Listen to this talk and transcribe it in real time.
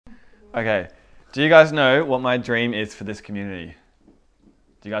Okay. Do you guys know what my dream is for this community?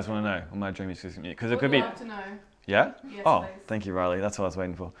 Do you guys want to know what my dream is for this community? Because it could Would be. love to know. Yeah? Yes, Oh, please. thank you, Riley. That's what I was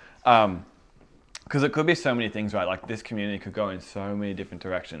waiting for. Because it could be so many things, right? Like this community could go in so many different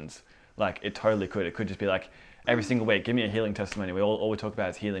directions. Like it totally could. It could just be like every single week, give me a healing testimony. All we talk about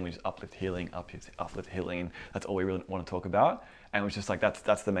is healing. We just uplift healing, uplift healing, and that's all we really want to talk about. And it was just like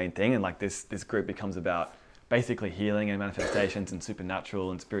that's the main thing. And like this group becomes about basically healing and manifestations and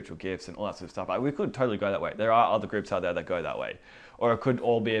supernatural and spiritual gifts and all that sort of stuff. Like we could totally go that way. There are other groups out there that go that way, or it could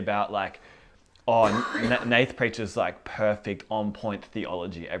all be about like Nath preaches like perfect, on point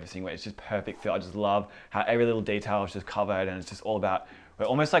theology every single way. It's just perfect. I just love how every little detail is just covered, and it's just all about. We're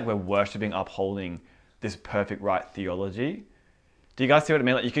almost like we're worshiping, upholding this perfect right theology. Do you guys see what I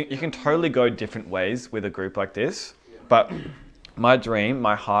mean? Like you can totally go different ways with a group like this, but my dream,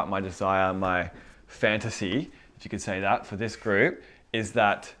 my heart, my desire, my fantasy, if you could say that, for this group is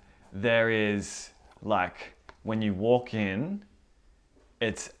that there is like when you walk in,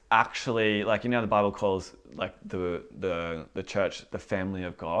 it's actually like how the Bible calls like the church the family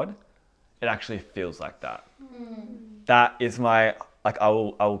of God. It actually feels like that. That is my like I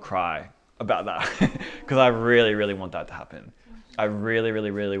will cry about that because I really really want that to happen. I really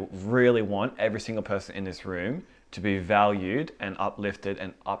really really really want every single person in this room to be valued and uplifted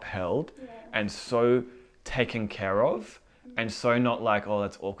and upheld and so taken care of and so not like, oh,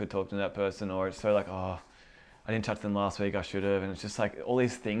 that's awkward talking to that person, or it's so like, oh, I didn't touch them last week, I should have. And it's just like all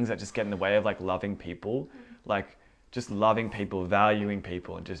these things that just get in the way of like loving people, like just loving people, valuing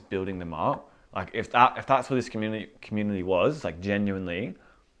people and just building them up. Like if that's what this community was, like genuinely,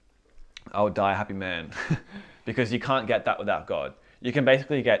 I would die a happy man. Because you can't get that without God. You can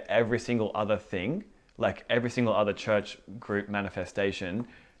basically get every single other thing, like every single other church group manifestation,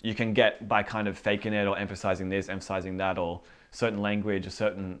 you can get by kind of faking it or emphasizing this, emphasizing that, or certain language or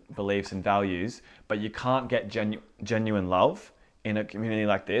certain beliefs and values, but you can't get genuine love in a community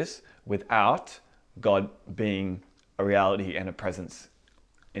like this without God being a reality and a presence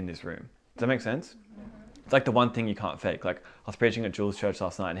in this room. Does that make sense? It's like the one thing you can't fake. Like I was preaching at Jules' church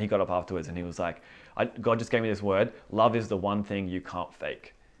last night and he got up afterwards and he was like, God just gave me this word. Love is the one thing you can't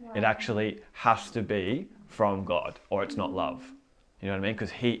fake. Wow. It actually has to be from God or it's not love. You know what I mean?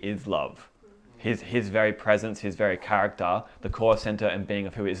 Because he is love. His very presence, his very character, the core center and being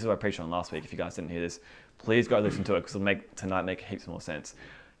of who he is. This is what I preached on last week. If you guys didn't hear this, please go listen to it because it'll make tonight make heaps more sense.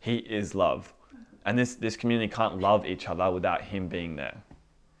 He is love. And this community can't love each other without him being there.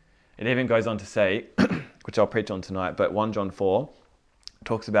 It even goes on to say, which I'll preach on tonight, but 1 John 4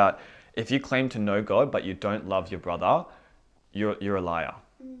 talks about if you claim to know God but you don't love your brother, you're a liar.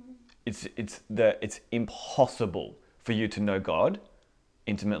 It's impossible for you to know God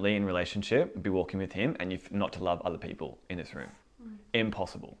intimately in relationship, be walking with him, and not to love other people in this room.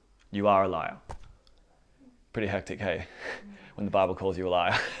 Impossible. You are a liar. Pretty hectic, hey? When the Bible calls you a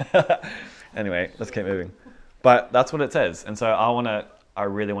liar. Anyway, let's keep moving. But that's what it says. And so I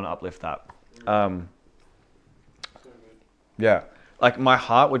really want to uplift that. Yeah. Like my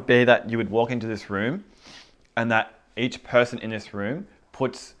heart would be that you would walk into this room and that each person in this room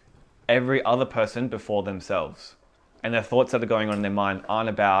puts every other person before themselves. And their thoughts that are going on in their mind aren't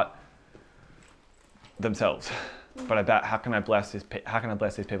about themselves, but about how can I bless these people? How can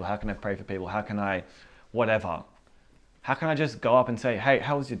I pray for people? How can I, whatever? How can I just go up and say, hey,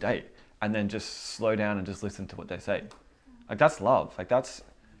 how was your day? And then just slow down and just listen to what they say. Like that's love. Like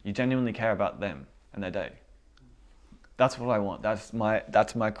you genuinely care about them and their day. That's what I want. That's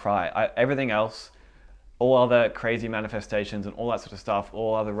my cry. Everything else, all other crazy manifestations and all that sort of stuff,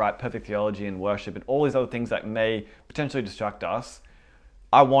 all other right, perfect theology and worship and all these other things that may potentially distract us.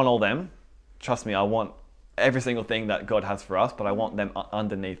 I want all them. Trust me, I want every single thing that God has for us, but I want them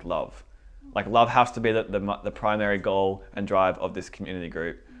underneath love. Like love has to be the primary goal and drive of this community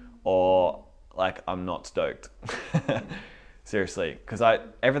group, or like I'm not stoked. Seriously, because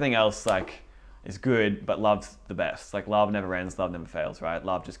everything else like is good, but love's the best. Like love never ends, love never fails, right?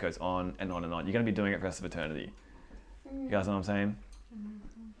 Love just goes on and on and on. You're going to be doing it for the rest of eternity. You guys know what I'm saying?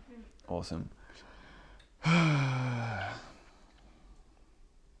 Awesome.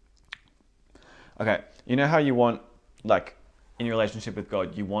 Okay, you know how you want, like, in your relationship with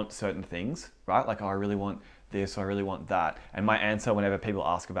God, you want certain things, right? Like, oh, I really want this, or I really want that. And my answer whenever people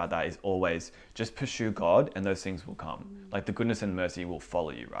ask about that is always, just pursue God and those things will come. Like the goodness and mercy will follow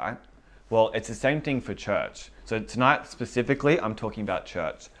you, right? Well, it's the same thing for church. So tonight specifically, I'm talking about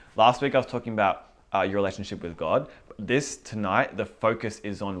church. Last week I was talking about your relationship with God. Tonight, the focus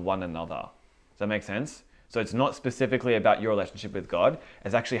is on one another. Does that make sense? So it's not specifically about your relationship with God.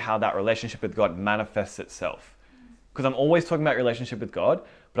 It's actually how that relationship with God manifests itself. Because I'm always talking about your relationship with God,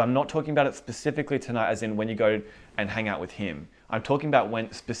 But I'm not talking about it specifically tonight as in when you go and hang out with him. I'm talking about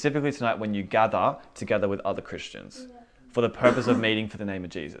when specifically tonight when you gather together with other Christians for the purpose of meeting for the name of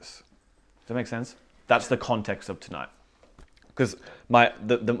Jesus. Does that make sense? That's the context of tonight. Because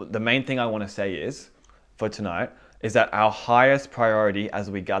the main thing I want to say is, for tonight, is that our highest priority as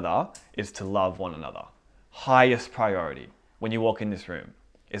we gather is to love one another. Highest priority when you walk in this room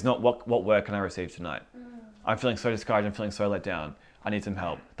is not what word can I receive tonight. I'm feeling so discouraged, I'm feeling so let down, I need some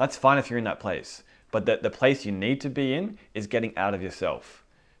help. That's fine if you're in that place. But the place you need to be in is getting out of yourself.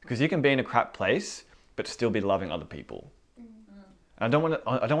 Because you can be in a crap place, but still be loving other people. And I don't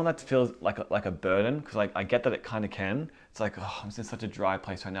want that to feel like a burden, because I get that it kind of can. It's like, oh, I'm in such a dry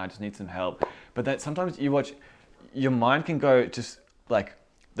place right now, I just need some help. But that sometimes your mind can go just like,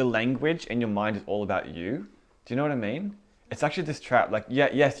 the language in your mind is all about you. Do you know what I mean? It's actually this trap. Like,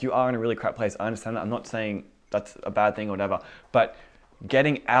 yes, you are in a really crap place. I understand that. I'm not saying that's a bad thing or whatever. But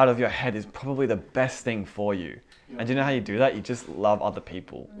getting out of your head is probably the best thing for you. Yeah. And do you know how you do that? You just love other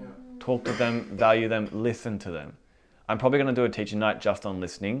people. Yeah. Talk to them, value them, listen to them. I'm probably going to do a teaching night just on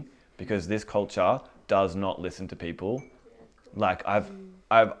listening, because this culture does not listen to people. Like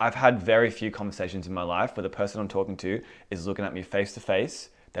I've had very few conversations in my life where the person I'm talking to is looking at me face to face.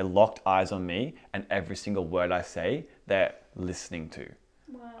 They're locked eyes on me, and every single word I say, they're listening to.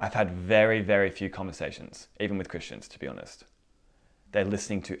 Wow. I've had very, very few conversations, even with Christians, to be honest. They're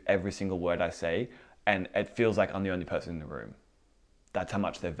listening to every single word I say, and it feels like I'm the only person in the room. That's how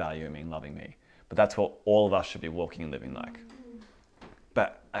much they're valuing me and loving me. But that's what all of us should be walking and living like.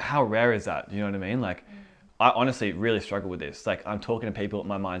 But how rare is that? Do you know what I mean? Like, I honestly really struggle with this. Like, I'm talking to people,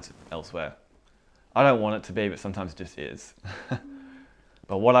 my mind's elsewhere. I don't want it to be, but sometimes it just is.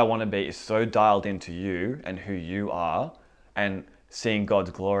 But what I want to be is so dialed into you and who you are, and seeing God's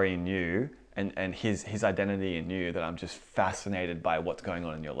glory in you and his identity in you, that I'm just fascinated by what's going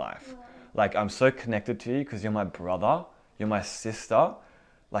on in your life. Wow. Like, I'm so connected to you because you're my brother, you're my sister.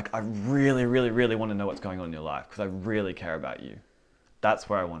 Like, I really, really, really want to know what's going on in your life because I really care about you. That's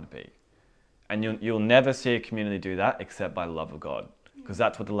where I want to be. And you'll never see a community do that except by the love of God, because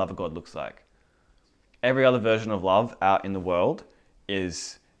that's what the love of God looks like. Every other version of love out in the world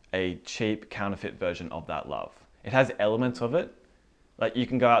is a cheap counterfeit version of that love. It has elements of it. Like, you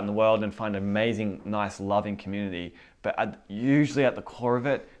can go out in the world and find an amazing, nice, loving community, but usually at the core of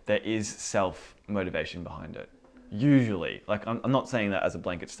it, there is self-motivation behind it. Usually. Like, I'm not saying that as a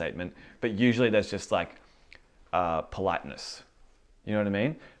blanket statement, but usually there's just like politeness. You know what I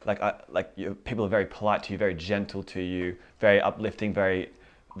mean? People are very polite to you, very gentle to you, very uplifting, very,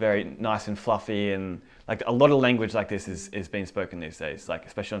 very nice and fluffy, and like a lot of language like this is being spoken these days, like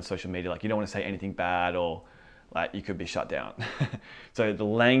especially on social media. Like, you don't want to say anything bad, or like you could be shut down. So the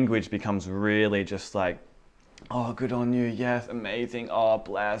language becomes really just like, oh, good on you, yes, amazing, oh,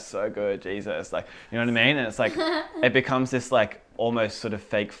 bless, so good, Jesus. Like, you know what I mean? And it's like, it becomes this like almost sort of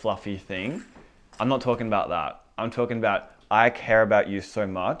fake fluffy thing. I'm not talking about that. I'm talking about, I care about you so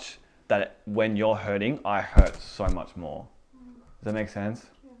much that when you're hurting, I hurt so much more. Does that make sense?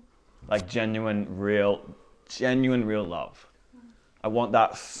 Like genuine, real love. I want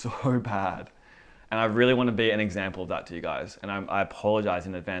that so bad. And I really want to be an example of that to you guys. And I apologize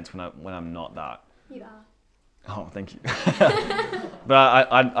in advance when I'm not that. You are. Oh, thank you. But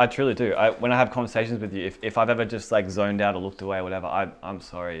I truly do. When I have conversations with you, if I've ever just like zoned out or looked away or whatever, I'm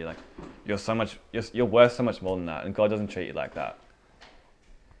sorry. Like, you're worth so much more than that, and God doesn't treat you like that.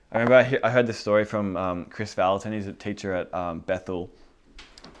 I remember I heard this story from Chris Valentin. He's a teacher at Bethel,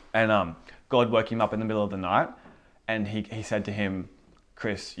 and God woke him up in the middle of the night, and he said to him,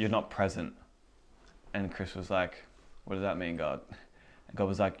 "Chris, you're not present." And Chris was like, "What does that mean, God?" And God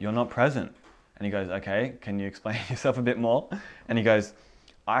was like, "You're not present." And he goes, "Okay, can you explain yourself a bit more?" And he goes,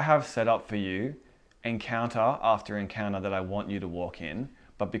 "I have set up for you encounter after encounter that I want you to walk in,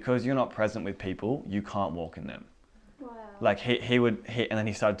 but because you're not present with people, you can't walk in them." Wow. Like and then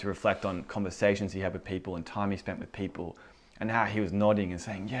he started to reflect on conversations he had with people and time he spent with people, and how he was nodding and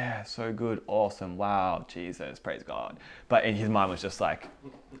saying, "Yeah, so good, awesome, wow, Jesus, praise God." But in his mind was just like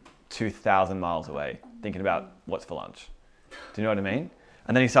 2,000 miles away, thinking about what's for lunch. Do you know what I mean?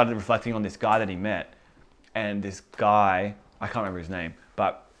 And then he started reflecting on this guy that he met, and this guy, I can't remember his name,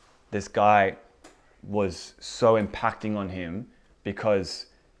 but this guy was so impacting on him because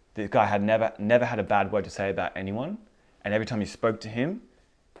this guy had never had a bad word to say about anyone, and every time you spoke to him,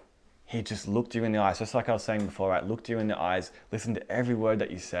 he just looked you in the eyes, just like I was saying before, right? Looked you in the eyes, listened to every word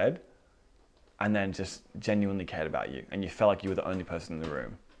that you said, and then just genuinely cared about you, and you felt like you were the only person in the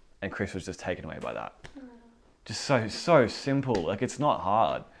room. And Chris was just taken away by that. Just so simple. Like, it's not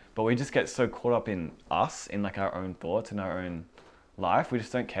hard, but we just get so caught up in us, in like our own thoughts and our own life. We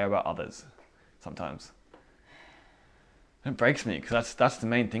just don't care about others sometimes. It breaks me because that's the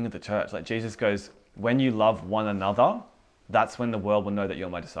main thing of the church. Like Jesus goes, when you love one another, that's when the world will know that you're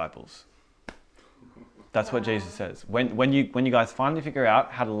my disciples. That's what Jesus says. When you guys finally figure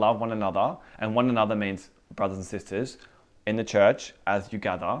out how to love one another, and one another means brothers and sisters in the church as you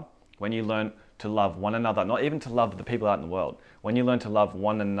gather, when you learn to love one another, not even to love the people out in the world, when you learn to love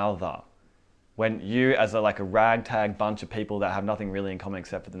one another, when you as a ragtag bunch of people that have nothing really in common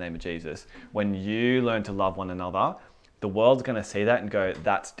except for the name of Jesus, when you learn to love one another, the world's going to see that and go,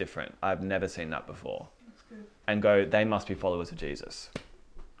 that's different. I've never seen that before. And go, they must be followers of Jesus.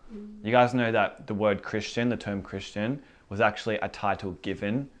 You guys know that the word Christian, the term Christian, was actually a title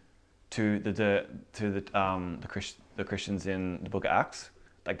given to the Christians in the book of Acts.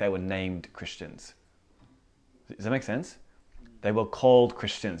 Like they were named Christians. Does that make sense? They were called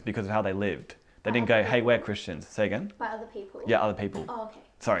Christians because of how they lived. They didn't go, hey, we're Christians. Say again? By other people? Yeah, other people. Oh, okay.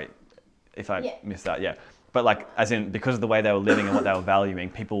 Sorry if I missed that, yeah. But like, as in, because of the way they were living and what they were valuing,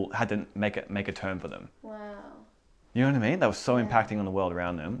 people had to make a term for them. Wow. You know what I mean? They were so impacting on the world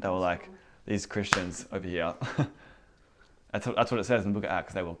around them. They were like, these Christians over here. That's what it says in the book of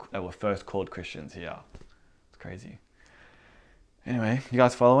Acts. They were first called Christians here. It's crazy. Anyway, you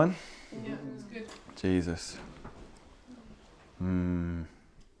guys following? Yeah, it's good. Jesus.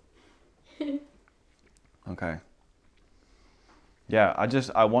 Okay. Yeah,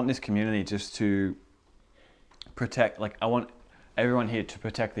 I want this community just to protect, I want everyone here to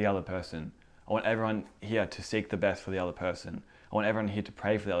protect the other person. I want everyone here to seek the best for the other person. I want everyone here to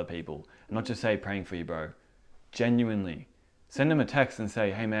pray for the other people. And not just say praying for you, bro. Genuinely. Send them a text and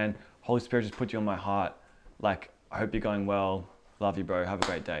say, hey man, Holy Spirit just put you on my heart. I hope you're going well. Love you, bro. Have a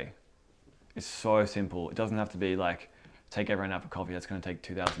great day. It's so simple. It doesn't have to be take everyone out for coffee. That's going to take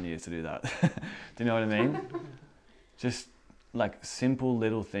 2,000 years to do that. Do you know what I mean? Just simple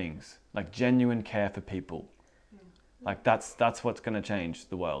little things. Genuine care for people. That's what's going to change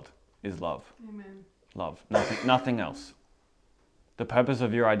the world, is love. Amen. Love. Nothing else. The purpose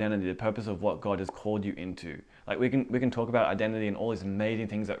of your identity, the purpose of what God has called you into. We can talk about identity and all these amazing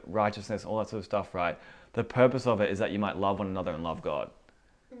things, like righteousness, all that sort of stuff, right? The purpose of it is that you might love one another and love God.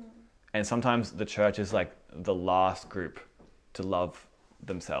 And sometimes the church is the last group to love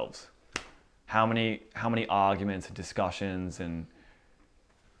themselves. How many arguments and discussions and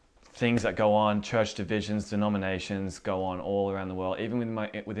things that go on, church divisions, denominations go on all around the world. Even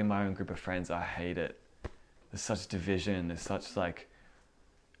within my own group of friends, I hate it. There's such division. There's such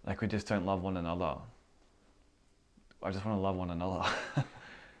we just don't love one another. I just want to love one another.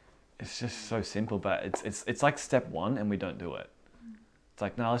 It's just so simple, but it's like step one and we don't do it.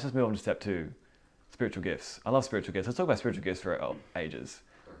 It's no, let's just move on to step two. Spiritual gifts. I love spiritual gifts. Let's talk about spiritual gifts for ages.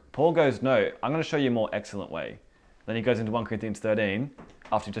 Paul goes, no, I'm going to show you a more excellent way. Then he goes into 1 Corinthians 13.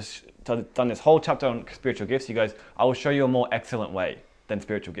 After just done this whole chapter on spiritual gifts, he goes, I will show you a more excellent way than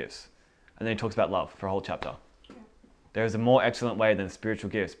spiritual gifts. And then he talks about love for a whole chapter. There is a more excellent way than spiritual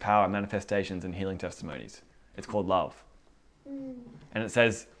gifts, power, manifestations, and healing testimonies. It's called love. And it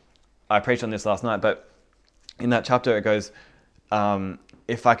says, I preached on this last night, but in that chapter it goes,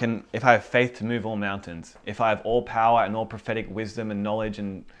 if I have faith to move all mountains, if I have all power and all prophetic wisdom and knowledge,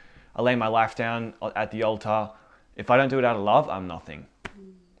 and I lay my life down at the altar, if I don't do it out of love, I'm nothing.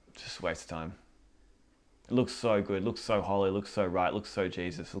 Just a waste of time. It looks so good, looks so holy, looks so right, looks so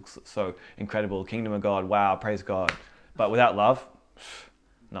Jesus, looks so incredible. Kingdom of God, wow, praise God. But without love,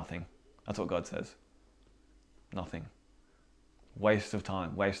 nothing. That's what God says. Nothing. Waste of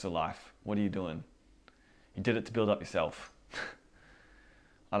time, waste of life. What are you doing? You did it to build up yourself.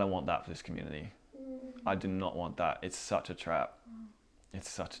 I don't want that for this community. I do not want that. It's such a trap. It's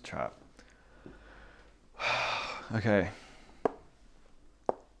such a trap. Okay.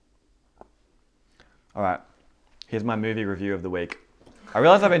 All right. Here's my movie review of the week. I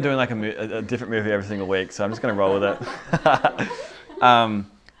realize I've been doing a different movie every single week, so I'm just going to roll with it.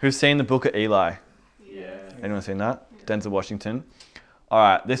 Who's seen The Book of Eli? Yeah. Anyone seen that? Denzel Washington. All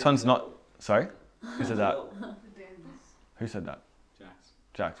right. This one's not... Sorry? Who said that? Who said that?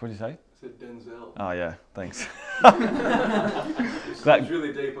 Jax, what did you say? I said Denzel. Oh yeah, thanks. It's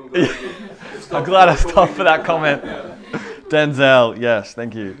really deep. I'm glad I stopped for that comment. Denzel, yes,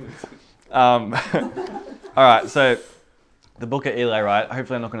 thank you. All right, so the Book of Eli, right?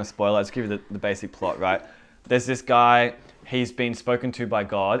 Hopefully I'm not going to spoil it. I'll just give you the basic plot, right? There's this guy, he's been spoken to by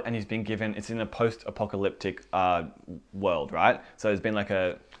God, and he's been given, it's in a post-apocalyptic world, right? So there's been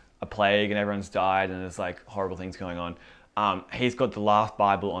a plague and everyone's died and there's horrible things going on. He's got the last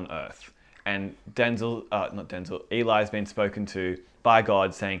Bible on earth. And Eli's been spoken to by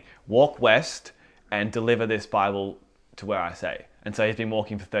God saying, walk west and deliver this Bible to where I say. And so he's been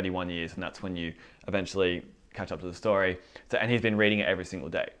walking for 31 years, and that's when you eventually catch up to the story. So, and he's been reading it every single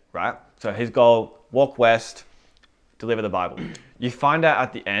day, right? So his goal, walk west, deliver the Bible. You find out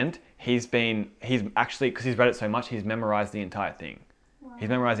at the end, he's actually, because he's read it so much, he's memorized the entire thing. Wow. He's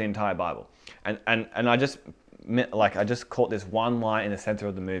memorized the entire Bible. And I just caught this one line in the center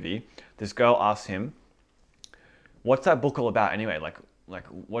of the movie. This girl asks him, what's that book all about anyway? Like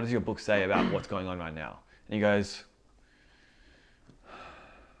what does your book say about what's going on right now? And he goes,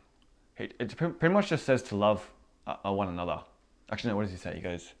 it pretty much just says to love one another. Actually, no, what does he say? He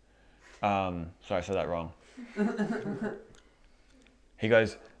goes, sorry, I said that wrong. He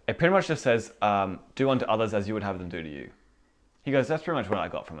goes, it pretty much just says, do unto others as you would have them do to you. He goes, that's pretty much what I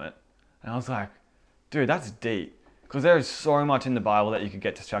got from it. And I was like, dude, that's deep. Because there is so much in the Bible that you could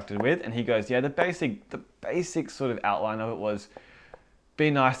get distracted with. And he goes, yeah, the basic sort of outline of it was, be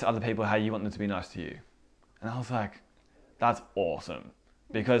nice to other people how you want them to be nice to you. And I was like, that's awesome.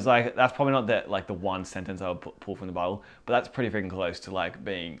 Because like that's probably not the one sentence I would pull from the Bible, but that's pretty freaking close to like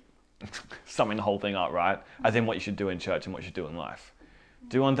being summing the whole thing up, right? As in what you should do in church and what you should do in life.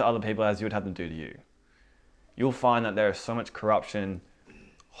 Do unto other people as you would have them do to you. You'll find that there is so much corruption,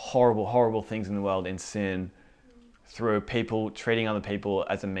 horrible, horrible things in the world in sin through people treating other people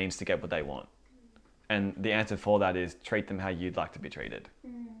as a means to get what they want. And the answer for that is treat them how you'd like to be treated.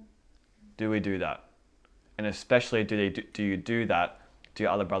 Do we do that? And especially do you do that to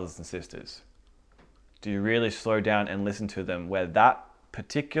your other brothers and sisters? Do you really slow down and listen to them where that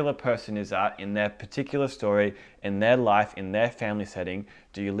particular person is at in their particular story, in their life, in their family setting?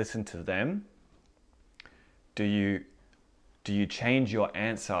 Do you listen to them? Do you change your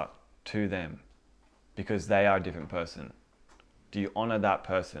answer to them because they are a different person? Do you honor that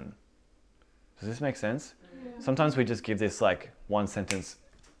person? Does this make sense? Yeah. Sometimes we just give this like one sentence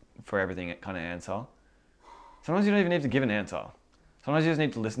for everything kind of answer. Sometimes you don't even need to give an answer. Sometimes you just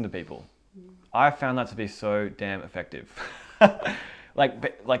need to listen to people. I found that to be so damn effective.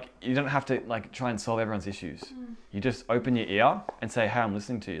 like you don't have to like try and solve everyone's issues. You just open your ear and say, hey, I'm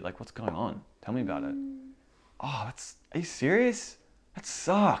listening to you. Like, what's going on? Tell me about it. Oh, are you serious? That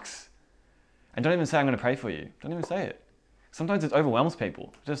sucks. And don't even say, I'm going to pray for you. Don't even say it. Sometimes it overwhelms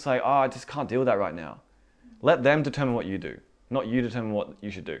people. Just say, oh, I just can't deal with that right now. Let them determine what you do, not you determine what you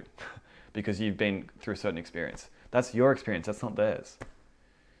should do because you've been through a certain experience. That's your experience. That's not theirs.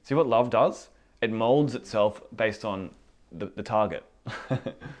 See what love does? It molds itself based on the target,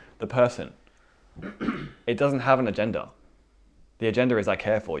 the person. It doesn't have an agenda. The agenda is I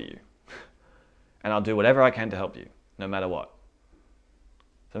care for you. And I'll do whatever I can to help you, no matter what.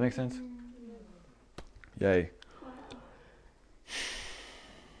 Does that make sense? Yay.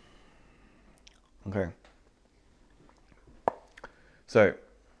 Okay. So,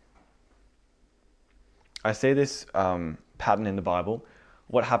 I see this pattern in the Bible.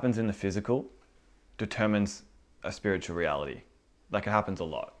 What happens in the physical determines a spiritual reality. Like it happens a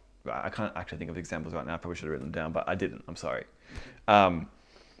lot. Right? I can't actually think of examples right now. I probably should have written them down, but I didn't. I'm sorry.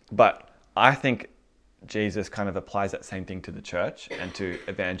 But I think Jesus kind of applies that same thing to the church and to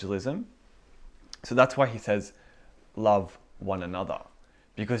evangelism. So that's why he says, love one another.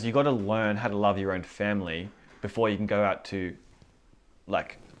 Because you got to learn how to love your own family before you can go out to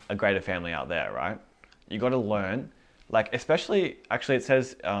like a greater family out there, right? You got to learn, like especially, actually it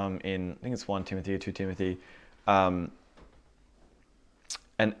says in, I think it's 1 Timothy or 2 Timothy, an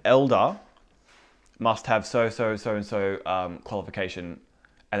elder must have so qualification.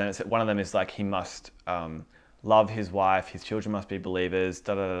 And then it's, one of them is like he must love his wife, his children must be believers,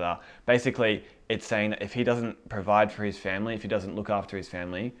 da. Basically, it's saying that if he doesn't provide for his family, if he doesn't look after his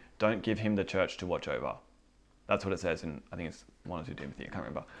family, don't give him the church to watch over. That's what it says in, I think it's 1 or 2 Timothy, I can't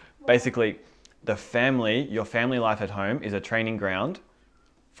remember. Basically, the family, your family life at home is a training ground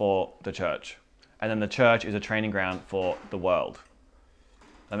for the church. And then the church is a training ground for the world.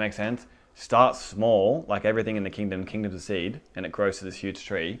 That makes sense? Start small, like everything in the kingdom. Kingdom's a seed, and it grows to this huge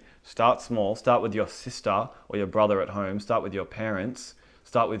tree. Start small. Start with your sister or your brother at home. Start with your parents.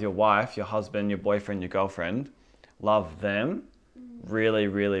 Start with your wife, your husband, your boyfriend, your girlfriend. Love them really,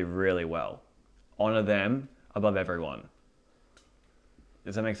 really, really well. Honor them above everyone.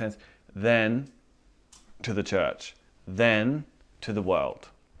 Does that make sense? Then to the church. Then to the world.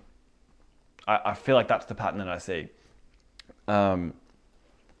 I feel like that's the pattern that I see.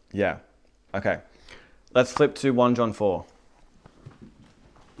 Yeah. Okay. Let's flip to 1 John 4.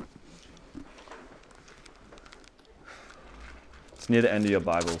 It's near the end of your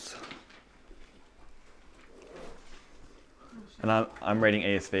Bibles. And I'm reading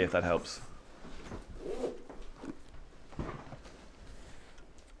ESV if that helps.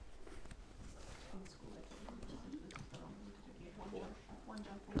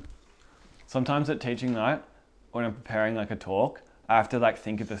 sometimes at teaching night, when I'm preparing like a talk, I have to like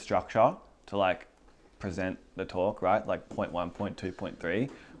think of the structure to like present the talk, right? Like point 1, point 2, point 3.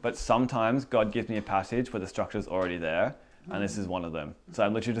 But sometimes God gives me a passage where the structure's already there, and this is one of them. So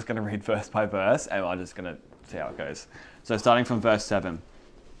I'm literally just going to read verse by verse, and I'm just going to see how it goes. So starting from verse 7.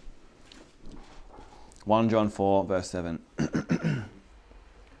 1 John 4, verse 7.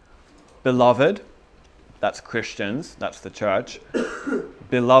 Beloved, that's Christians, that's the church.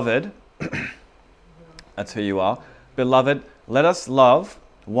 Beloved, that's who you are. Beloved, let us love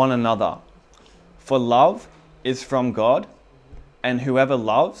one another. For love is from God, and whoever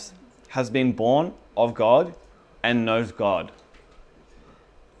loves has been born of God and knows God.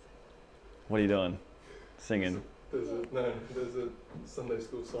 What are you doing? Singing. There's a Sunday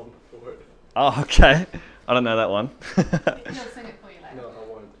school song for it. Oh, okay. I don't know that one. He'll sing it for you later. No, I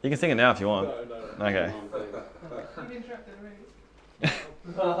won't. You can sing it now if you want. No. Okay. You've interrupted me.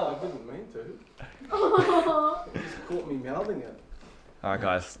 I didn't mean to. You just caught me mouthing it. All right,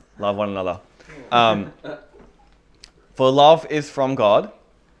 guys. Love one another. For love is from God,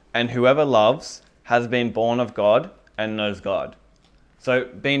 and whoever loves has been born of God and knows God. So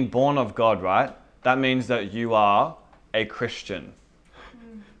being born of God, right? That means that you are a Christian.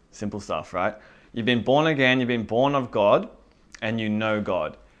 Simple stuff, right? You've been born again, you've been born of God, and you know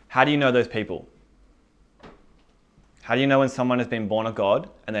God. How do you know those people? How do you know when someone has been born of God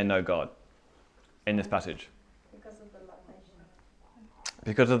and they know God in this passage? Because of the love they show.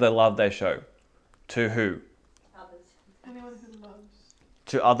 Because of the love they show. To who? Others. Anyone who loves.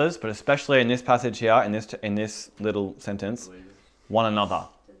 To others, but especially in this passage here, in this little sentence, one another.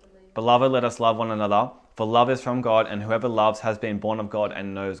 To believe. Beloved, let us love one another, for love is from God, and whoever loves has been born of God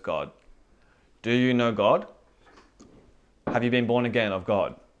and knows God. Do you know God? Have you been born again of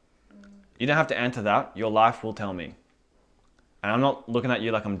God? You don't have to answer that. Your life will tell me. And I'm not looking at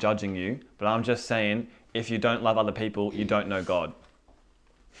you like I'm judging you, but I'm just saying, if you don't love other people, you don't know God.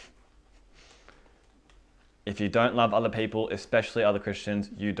 If you don't love other people, especially other Christians,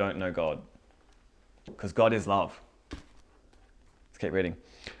 you don't know God. Because God is love. Let's keep reading.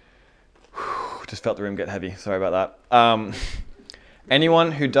 Just felt the room get heavy. Sorry about that.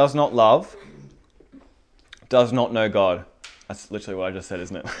 Anyone who does not love does not know God. That's literally what I just said,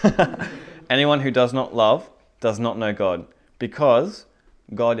 isn't it? Anyone who does not love does not know God, because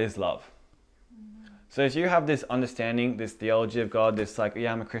God is love. So if you have this understanding, this theology of God, this like,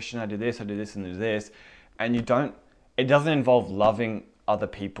 yeah, I'm a Christian, I do this, and do this, and it doesn't involve loving other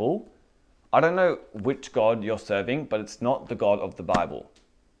people. I don't know which God you're serving, but it's not the God of the Bible.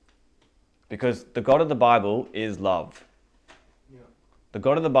 Because the God of the Bible is love. Yeah. The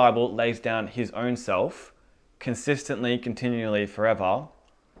God of the Bible lays down his own self consistently, continually, forever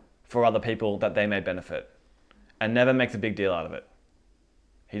for other people that they may benefit, and never makes a big deal out of it.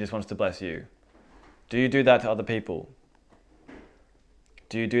 He just wants to bless you. Do you do that to other people?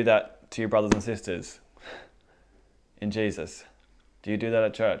 Do you do that to your brothers and sisters in Jesus? Do you do that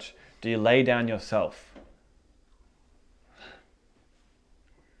at church? Do you lay down yourself?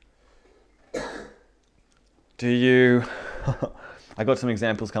 Do you... I got some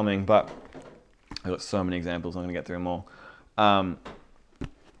examples coming, but I got so many examples, I'm going to get through them all.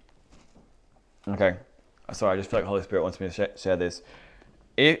 Okay. Sorry, I just feel like Holy Spirit wants me to share this.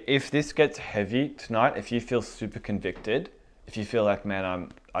 If this gets heavy tonight, if you feel super convicted, if you feel like,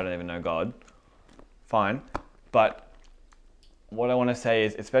 man, I don't even know God, fine. But what I want to say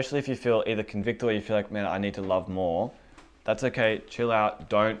is, especially if you feel either convicted or you feel like, man, I need to love more, that's okay. Chill out.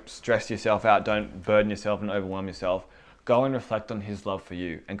 Don't stress yourself out. Don't burden yourself and overwhelm yourself. Go and reflect on his love for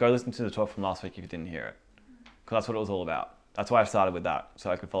you. And go listen to the talk from last week if you didn't hear it. Because that's what it was all about. That's why I started with that, so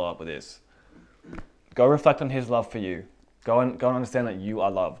I could follow up with this. Go reflect on his love for you. Go and understand that you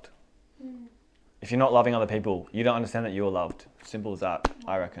are loved. If you're not loving other people, you don't understand that you are loved. Simple as that,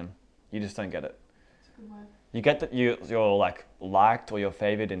 I reckon. You just don't get it. It's a good word. You get that you're like liked or you're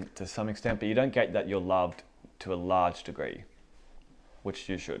favored to some extent, but you don't get that you're loved to a large degree, which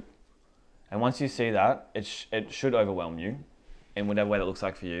you should. And once you see that, it should overwhelm you in whatever way that looks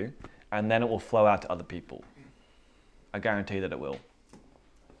like for you, and then it will flow out to other people. I guarantee that it will.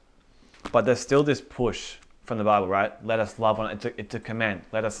 But there's still this push from the Bible, right? Let us love one. It's a command.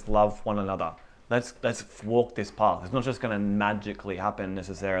 Let us love one another. Let's walk this path. It's not just going to magically happen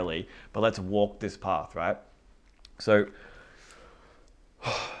necessarily, but let's walk this path, right? So,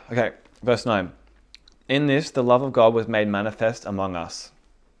 okay, verse 9. In this, the love of God was made manifest among us.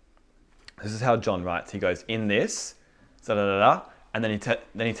 This is how John writes. He goes, in this, and then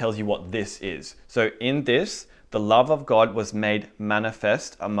he tells you what this is. So in this, the love of God was made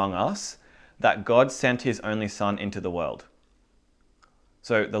manifest among us, that God sent his only Son into the world.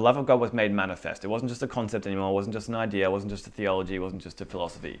 So the love of God was made manifest. It wasn't just a concept anymore. It wasn't just an idea. It wasn't just a theology. It wasn't just a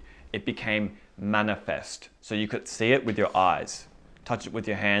philosophy. It became manifest. So you could see it with your eyes, touch it with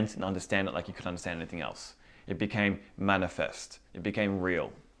your hands, and understand it like you could understand anything else. It became manifest. It became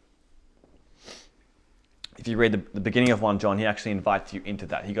real. If you read the beginning of 1 John, he actually invites you into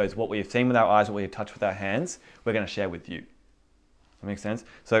that. He goes, what we have seen with our eyes, what we have touched with our hands, we're going to share with you. Does that make sense?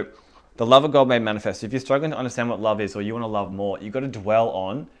 So the love of God made manifest. If you're struggling to understand what love is, or you want to love more, you've got to dwell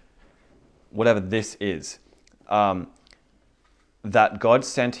on whatever this is. That God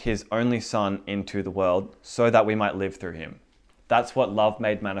sent his only son into the world so that we might live through him. That's what love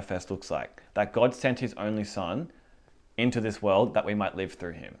made manifest looks like. That God sent his only son into this world that we might live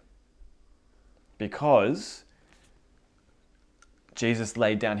through him. Because Jesus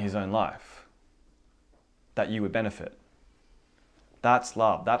laid down his own life that you would benefit. That's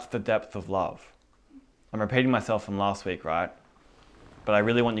love. That's the depth of love. I'm repeating myself from last week, right? But I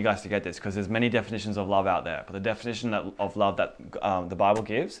really want you guys to get this because there's many definitions of love out there. But the definition of love that the Bible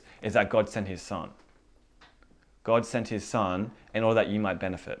gives is that God sent his son. God sent his son in order that you might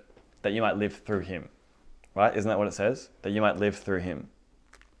benefit, that you might live through him. Right? Isn't that what it says? That you might live through him.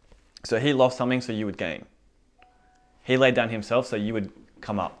 So he lost something so you would gain. He laid down himself so you would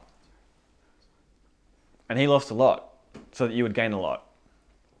come up. And he lost a lot so that you would gain a lot.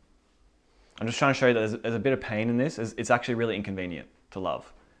 I'm just trying to show you that there's a bit of pain in this. It's actually really inconvenient to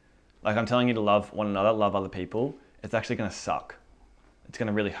love. Like I'm telling you to love one another, love other people. It's actually going to suck. It's going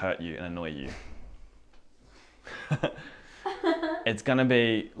to really hurt you and annoy you. It's going to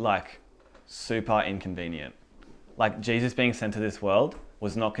be like super inconvenient. Like Jesus being sent to this world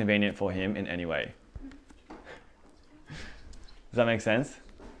was not convenient for him in any way. Does that make sense?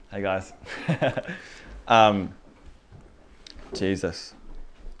 Hey guys. Jesus.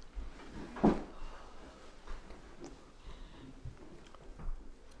 And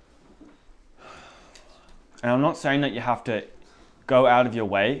I'm not saying that you have to go out of your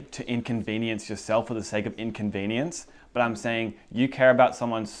way to inconvenience yourself for the sake of inconvenience, but I'm saying you care about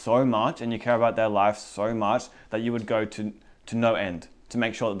someone so much and you care about their life so much that you would go to no end to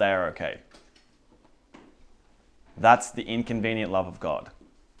make sure that they are okay. That's the inconvenient love of God.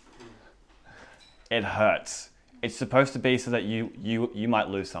 It hurts. It's supposed to be so that you might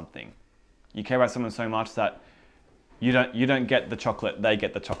lose something. You care about someone so much that you don't get the chocolate, they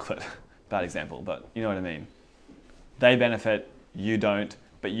get the chocolate. Bad example, but you know what I mean. They benefit, you don't,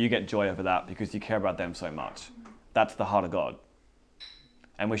 but you get joy over that because you care about them so much. That's the heart of God.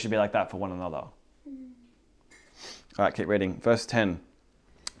 And we should be like that for one another. All right, keep reading. Verse 10.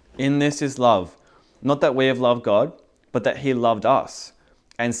 In this is love, not that we have loved God, but that he loved us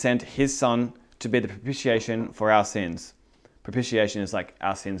and sent his son to be the propitiation for our sins. Propitiation is like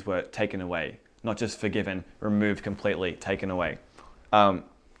our sins were taken away, not just forgiven, removed completely, taken away.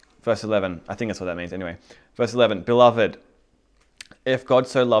 Verse 11, I think that's what that means anyway. Verse 11, beloved, if God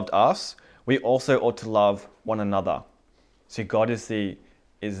so loved us, we also ought to love one another. See, God is the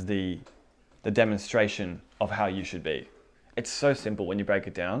demonstration of how you should be. It's so simple when you break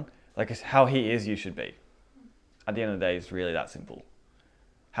it down. Like it's how he is, you should be. At the end of the day, it's really that simple.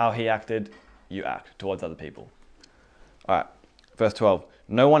 How he acted, you act towards other people. All right, verse 12,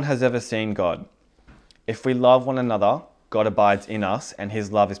 no one has ever seen God. If we love one another, God abides in us and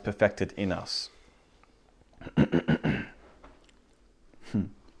his love is perfected in us.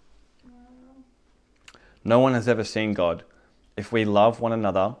 No one has ever seen God. If we love one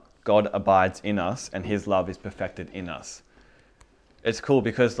another, God abides in us and his love is perfected in us. It's cool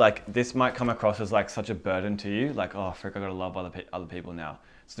because like this might come across as like such a burden to you. Like, oh, frick, I got to love other people now.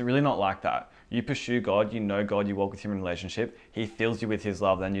 It's really not like that. You pursue God, you know God, you walk with him in a relationship. He fills you with his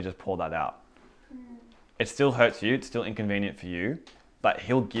love, then you just pour that out. It still hurts you, it's still inconvenient for you, but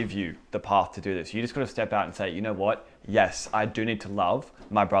he'll give you the path to do this. You just got to step out and say, you know what? Yes, I do need to love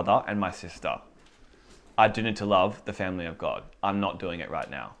my brother and my sister. I do need to love the family of God. I'm not doing it right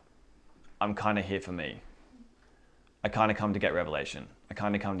now. I'm kind of here for me. I kind of come to get revelation. I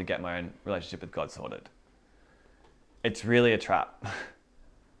kind of come to get my own relationship with God sorted. It's really a trap.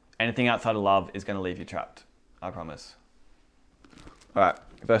 Anything outside of love is going to leave you trapped. I promise. All right,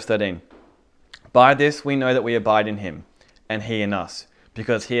 verse 13. By this we know that we abide in him, and he in us,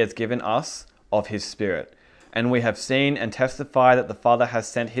 because he has given us of his Spirit. And we have seen and testify that the Father has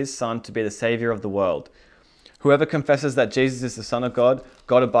sent his Son to be the Saviour of the world. Whoever confesses that Jesus is the Son of God,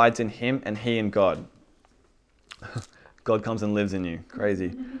 God abides in him, and he in God. God comes and lives in you.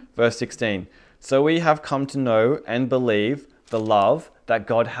 Crazy. Verse 16. So we have come to know and believe the love that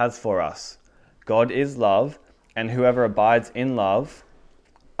God has for us. God is love, and whoever abides in love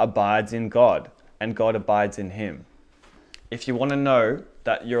abides in God, and God abides in him. if you want to know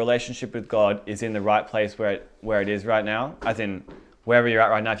that your relationship with God is in the right place where it is right now, as in wherever you're at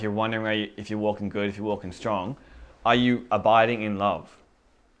right now, if you're wondering if you're walking good, if you're walking strong, are you abiding in love?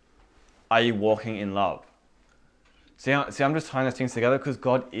 Are you walking in love? See, I'm just tying those things together because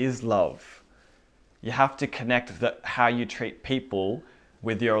God is love. You have to connect how you treat people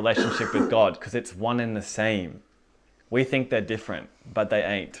with your relationship with God because it's one and the same. We think they're different, but they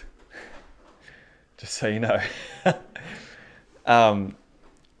ain't. Just so you know.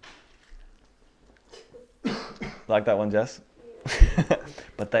 Like that one, Jess?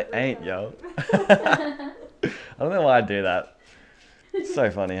 But they ain't, yo. I don't know why I do that. It's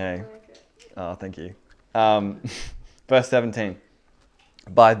so funny, hey? Oh, thank you. Verse 17.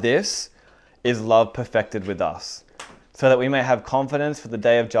 By this is love perfected with us, so that we may have confidence for the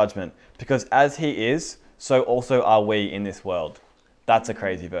day of judgment, because as he is, so also are we in this world. That's a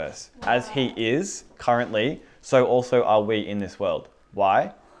crazy verse. As he is currently, so also are we in this world.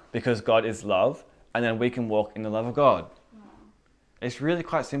 Why? Because God is love, and then we can walk in the love of God. It's really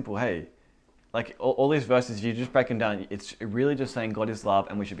quite simple, hey? Like all these verses, if you just break them down, it's really just saying God is love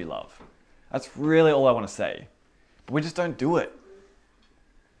and we should be love. That's really all I want to say. But we just don't do it.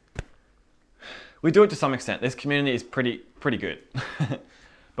 We do it to some extent. This community is pretty good.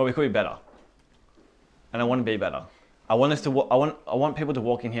 But we could be better. And I want to be better. I want people to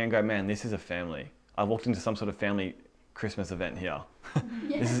walk in here and go, man, this is a family. I walked into some sort of family Christmas event here.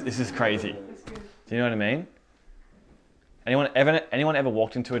 This is crazy. Do you know what I mean? Anyone ever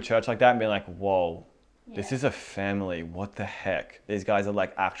walked into a church like that and been like, whoa, this is a family. What the heck? These guys are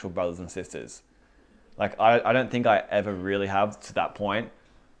like actual brothers and sisters. Like, I don't think I ever really have to that point,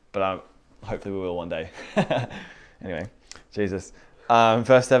 but hopefully we will one day. Anyway, Jesus.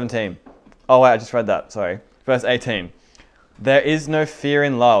 Verse 17. Oh, wait, I just read that. Sorry. Verse 18. There is no fear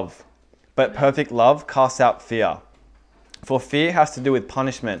in love, but perfect love casts out fear. For fear has to do with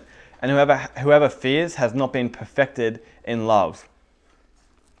punishment, and whoever fears has not been perfected in love.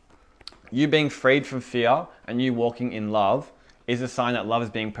 You being freed from fear and you walking in love is a sign that love is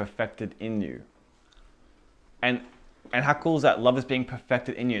being perfected in you. And how cool is that? Love is being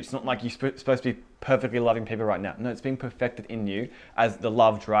perfected in you. It's not like you're supposed to be perfectly loving people right now. No, it's being perfected in you as the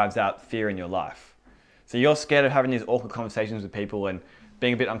love drives out fear in your life. So you're scared of having these awkward conversations with people and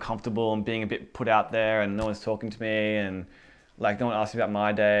being a bit uncomfortable and being a bit put out there and no one's talking to me and like no one asks me about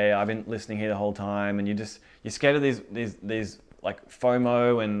my day. I've been listening here the whole time and you're scared of these like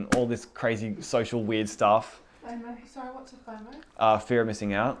FOMO and all this crazy social weird stuff. FOMO? Sorry, what's a FOMO? Fear of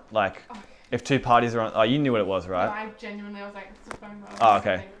missing out. Like Okay. if two parties are on, oh, you knew what it was, right? No, I genuinely was like, it's a FOMO. Oh,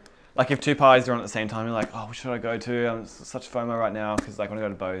 okay. Like if two parties are on at the same time, you're like, oh, which should I go to? I'm such FOMO right now because like I want to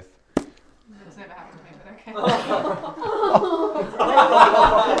go to both. That's never happened to me, but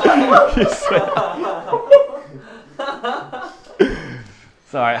okay.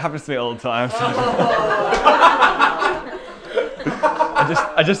 Sorry, it happens to me all the time. So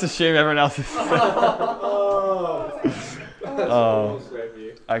I just assume everyone else is. Oh,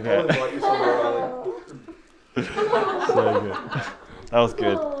 okay. So good. That was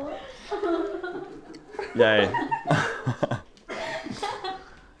good. Yay.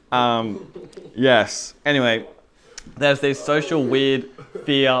 Yes. Anyway, there's these social weird,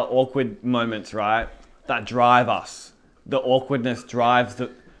 fear, awkward moments, right? That drive us. The awkwardness drives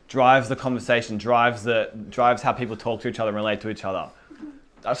the conversation, drives how people talk to each other and relate to each other.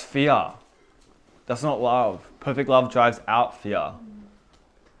 That's fear. That's not love. Perfect love drives out fear.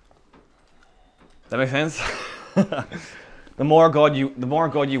 That make sense? The more God you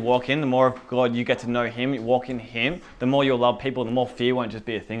walk in, the more of God you get to know Him, you walk in Him, the more you'll love people, the more fear won't just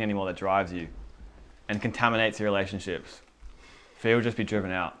be a thing anymore that drives you and contaminates your relationships. Fear will just be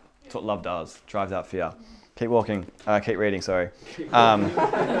driven out. That's what love does, drives out fear. Keep walking. Keep reading, sorry. Keep walking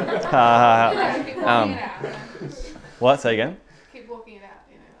it out. What? Say again? Keep walking it out,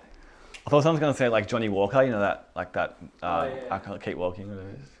 you know. Like. I thought someone was going to say like Johnny Walker, you know that, like that, Yeah. I can't keep walking, whatever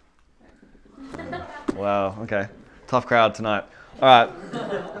it is. Wow, okay. Tough crowd tonight. All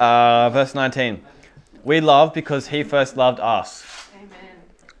right, verse 19. We love because He first loved us. Amen.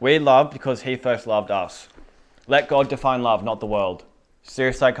 We love because He first loved us. Let God define love, not the world.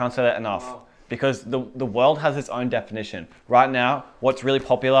 Seriously, I can't say that enough. Wow. Because the world has its own definition. Right now, what's really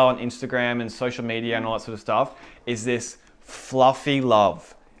popular on Instagram and social media and all that sort of stuff is this fluffy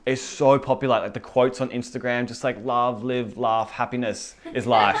love. It's so popular. Like the quotes on Instagram, just like love, live, laugh, happiness is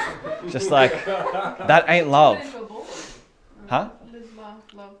life. Just like, that ain't love. Turn into a ball. Huh? Live, laugh,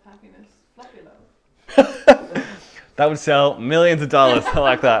 love, happiness, fluffy love. That would sell millions of dollars. I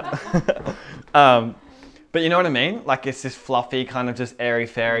like that. But you know what I mean? Like it's this fluffy kind of just airy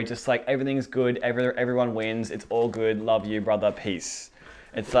fairy, just like everything's good, everyone wins, it's all good, love you, brother, peace.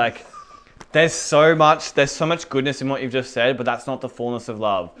 It's like there's so much goodness in what you've just said, but that's not the fullness of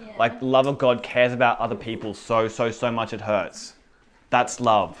love. Yeah. Like the love of God cares about other people so much it hurts. That's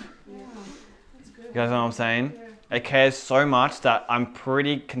love. You guys know what I'm saying? It cares so much that I'm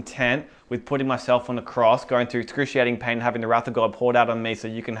pretty content with putting myself on the cross, going through excruciating pain, having the wrath of God poured out on me so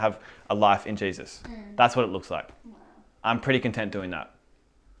you can have a life in Jesus. That's what it looks like. I'm pretty content doing that.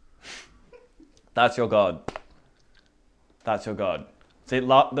 That's your God. That's your God. See,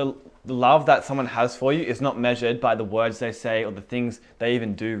 the love that someone has for you is not measured by the words they say or the things they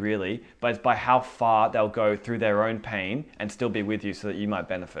even do really, but it's by how far they'll go through their own pain and still be with you so that you might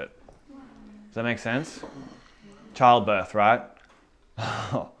benefit. Does that make sense? Childbirth, right?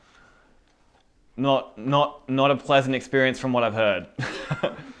 Not a pleasant experience from what I've heard.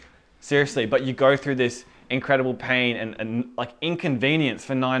 Seriously, but you go through this incredible pain and like inconvenience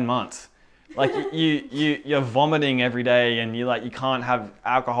for 9 months. Like you're vomiting every day and you can't have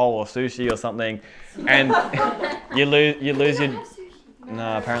alcohol or sushi or something, and you lose your.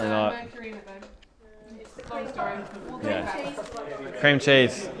 No, apparently not. Mercury in it though. Long story. We'll Yeah. take that. Cream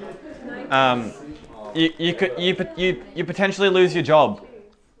cheese. You potentially lose your job,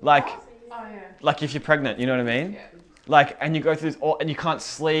 like Oh yeah. if you're pregnant. You know what I mean? Yeah. Like, and you go through this, and you can't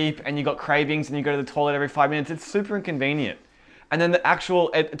sleep, and you got cravings, and you go to the toilet every 5 minutes. It's super inconvenient. And then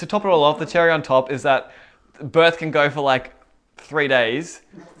to top it all off, the cherry on top is that birth can go for like 3 days.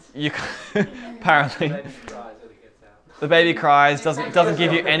 You apparently the baby cries, doesn't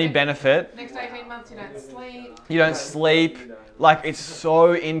give you any benefit. Next 18 months you don't sleep. You don't sleep. Like, it's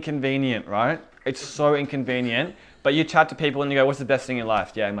so inconvenient, right? It's so inconvenient. But you chat to people and you go, "What's the best thing in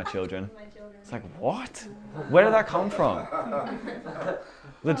life?" "Yeah, my children." My children. It's like, what? Where did that come from?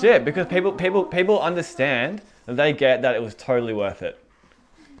 Legit, because people understand, they get that it was totally worth it.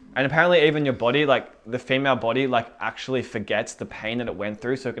 And apparently even your body, like the female body, like actually forgets the pain that it went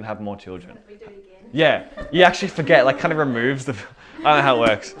through so it can have more children. We do it again. Yeah, you actually forget, like kind of removes the, I don't know how it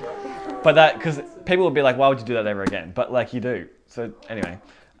works. But that, because people will be like, why would you do that ever again? But like you do. So anyway,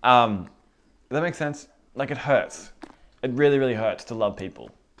 does that make sense? Like it hurts. It really, really hurts to love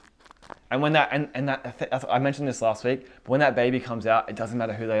people. And when that, I mentioned this last week, but when that baby comes out, it doesn't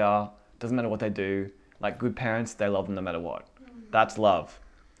matter who they are, doesn't matter what they do. Like good parents, they love them no matter what. That's love.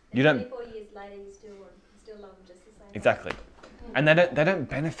 You don't 24 years later, you still love them just the same. exactly, and they don't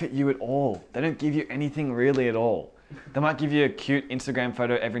benefit you at all. They don't give you anything really at all. They might give you a cute Instagram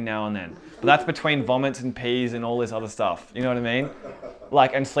photo every now and then, but that's between vomits and peas and all this other stuff. You know what I mean?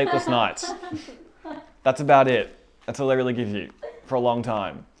 Like, and sleepless nights. That's about it. That's all they really give you for a long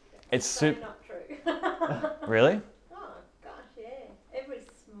time. It's So super. not true. Really? Oh gosh, yeah. Every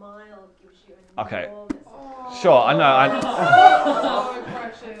smile gives you Okay. enormous. Sure, I know. So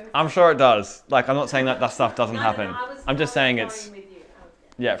precious. I'm sure it does. Like, I'm not saying that stuff doesn't No, happen. I was- I'm just I was saying going it's, with you.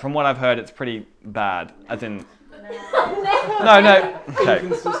 yeah, from what I've heard, it's pretty bad. As in, No. no. Okay.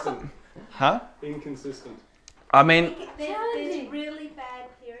 Inconsistent. Huh? Inconsistent. I mean, There's really bad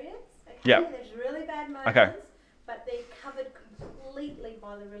periods. Okay? Yeah. There's really bad moments. Okay. But they're covered completely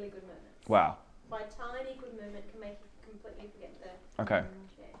by the really good moments. wow. By tiny good moment can make you completely forget the. Okay.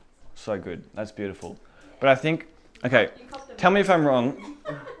 Yeah. So good. That's beautiful. But I think, okay, You copped them. tell me if I'm wrong.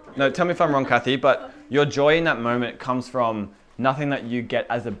 No, tell me if I'm wrong, Kathy, but your joy in that moment comes from nothing that you get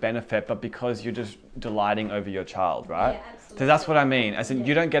as a benefit, but because you're just delighting over your child, right? Yeah, absolutely. So that's what I mean. As in, Yeah.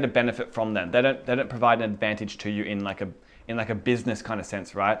 you don't get a benefit from them. They don't provide an advantage to you in like a business kind of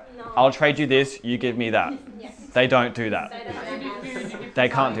sense, right? No. I'll trade you this, you give me that. Yes. They don't do that. They don't have that. They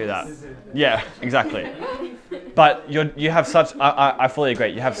can't do that. Yeah, exactly. But you have such, I fully agree,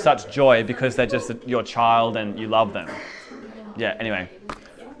 you have such joy because they're just your child and you love them. Yeah, anyway.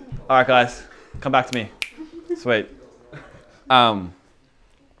 All right, guys, come back to me. Sweet. Oh,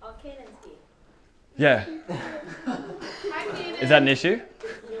 Kenan's here. Yeah. Hi, Kenan. Is that an issue?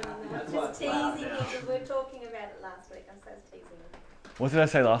 Just teasing him. We were talking about it last week. I was just teasing him. What did I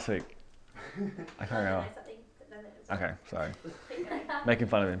say last week? I can't I don't remember. know, something. Okay, sorry. Keep going. Making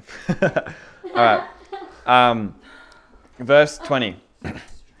fun of him. All right. Verse 20.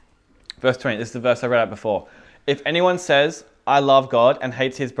 Verse 20. This is the verse I read out before. If anyone says, I love God and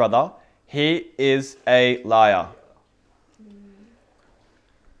hates his brother, he is a liar.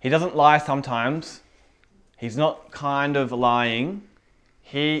 He doesn't lie sometimes. He's not kind of lying.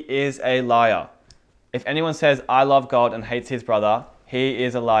 He is a liar. If anyone says, I love God and hates his brother, he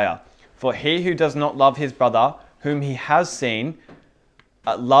is a liar. For he who does not love his brother, whom he has seen,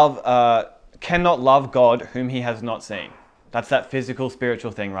 cannot love God whom he has not seen. That's that physical,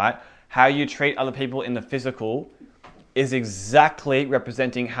 spiritual thing, right? how you treat other people in the physical is exactly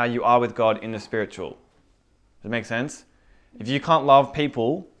representing how you are with God in the spiritual. Does that make sense? If you can't love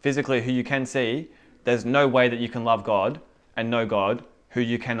people physically who you can see, there's no way that you can love God and know God who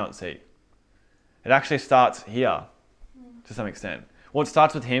you cannot see. It actually starts here to some extent. Well, it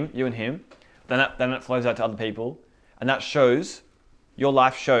starts with him, you and him, then it flows out to other people, and that shows, your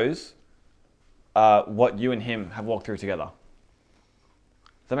life shows what you and him have walked through together.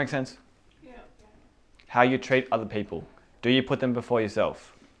 Does that make sense? Yeah. How you treat other people. Do you put them before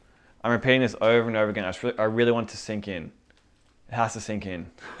yourself? I'm repeating this over and over again. I really want it to sink in. It has to sink in.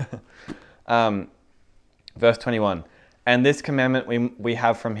 Verse 21. And this commandment we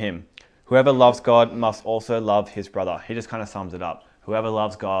have from him. Whoever loves God must also love his brother. He just kind of sums it up. Whoever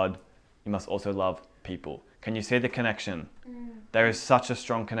loves God, you must also love people. Can you see the connection? There is such a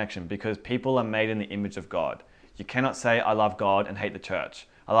strong connection because people are made in the image of God. You cannot say, I love God and hate the church.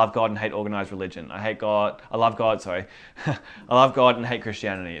 I love God and hate organized religion. I love God and hate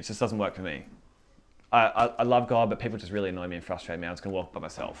Christianity. It just doesn't work for me. I love God, but people just really annoy me and frustrate me. I'm just going to walk by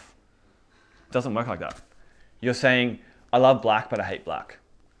myself. It doesn't work like that. You're saying, I love black, but I hate black.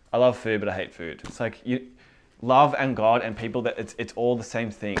 I love food, but I hate food. It's like love and God and people, that it's all the same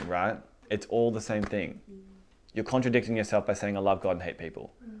thing, right? It's all the same thing. You're contradicting yourself by saying, I love God and hate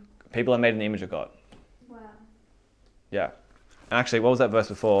people. People are made in the image of God. Wow. Yeah. And actually, what was that verse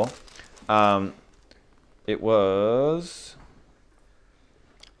before? It was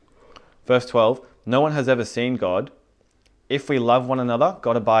verse 12. No one has ever seen God. If we love one another,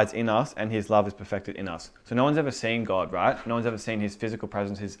 God abides in us and his love is perfected in us. So no one's ever seen God, right? No one's ever seen his physical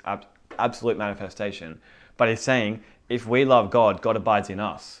presence, his absolute manifestation. But he's saying, if we love God, God abides in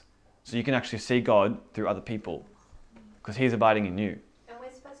us. So you can actually see God through other people because he's abiding in you. And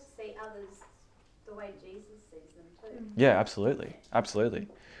we're supposed to see others the way Jesus sees them too. Yeah, absolutely. Absolutely.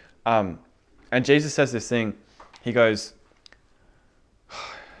 And Jesus says this thing. He goes, I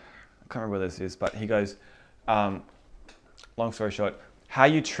can't remember where this is, but he goes, long story short, how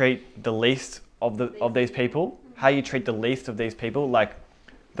you treat the least of these people, how you treat the least of these people, like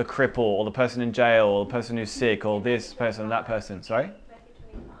the cripple or the person in jail or the person who's sick or this person, that person. Sorry? Matthew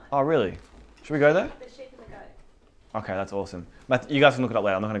 25. Oh, really? Should we go there? The sheep and the goat. Okay, that's awesome. You guys can look it up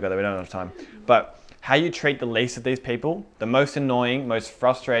later. I'm not going to go there. We don't have enough time. But how you treat the least of these people, the most annoying, most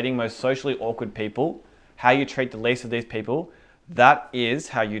frustrating, most socially awkward people, how you treat the least of these people, that is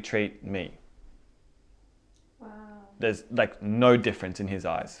how you treat me. Wow. There's like no difference in his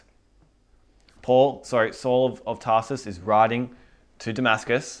eyes. Saul of Tarsus is riding to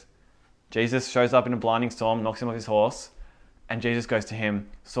Damascus. Jesus shows up in a blinding storm, knocks him off his horse, and Jesus goes to him,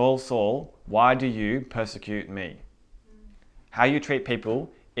 Saul, Saul, why do you persecute me? How you treat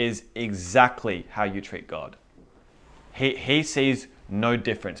people is exactly how you treat God. He sees no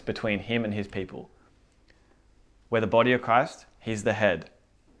difference between him and his people. We're the body of Christ, he's the head.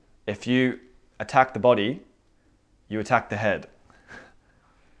 If you attack the body, you attack the head.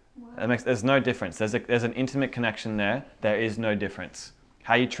 Wow. There's no difference. There's an intimate connection there. There is no difference.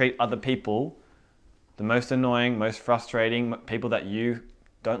 How you treat other people, the most annoying, most frustrating people that you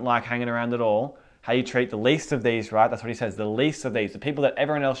don't like hanging around at all, how you treat the least of these, right? That's what he says, the least of these, the people that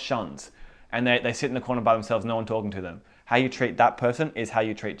everyone else shuns, and they sit in the corner by themselves, no one talking to them. How you treat that person is how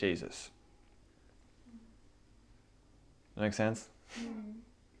you treat Jesus. That make sense?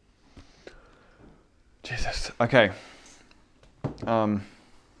 Jesus. Okay.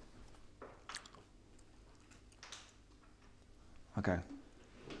 Okay.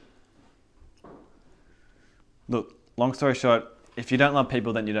 Look, long story short, if you don't love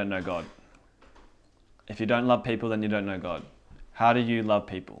people, then you don't know God. If you don't love people, then you don't know God. How do you love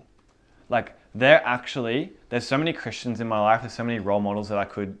people? Like, there's so many Christians in my life, there's so many role models that I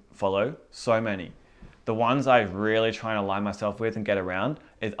could follow, so many. The ones I really try and align myself with and get around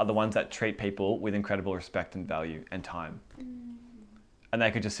are the ones that treat people with incredible respect and value and time. And they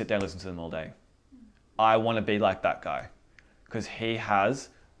could just sit there and listen to them all day. I want to be like that guy because he has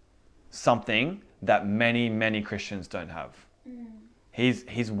something that many, many Christians don't have.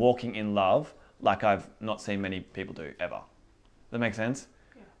 He's walking in love like I've not seen many people do ever. Does that make sense?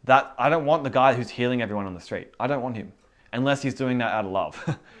 Yeah. That I don't want the guy who's healing everyone on the street. I don't want him. Unless he's doing that out of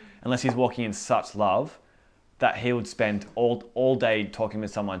love. Unless he's walking in such love that he would spend all day talking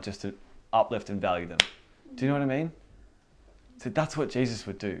with someone just to uplift and value them. Do you know what I mean? So that's what Jesus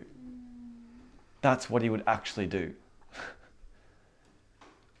would do. That's what he would actually do.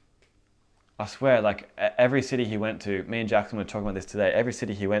 I swear, like every city he went to, me and Jackson were talking about this today, every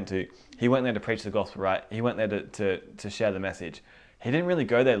city he went there to preach the gospel, right? He went there to share the message. He didn't really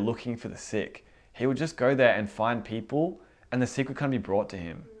go there looking for the sick. He would just go there and find people and the sick would kind of be brought to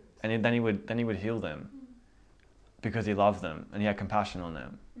him. and then he would heal them because he loved them and he had compassion on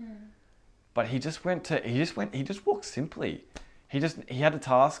them. But he just walked simply. He had a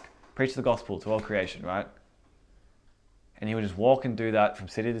task, preach the gospel to all creation, right? And he would just walk and do that from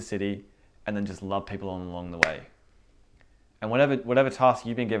city to city, and then just love people along the way. And whatever task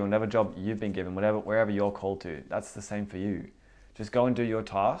you've been given, whatever job you've been given, wherever you're called to, that's the same for you. Just go and do your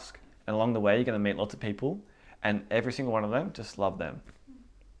task, and along the way you're going to meet lots of people, and every single one of them, just love them.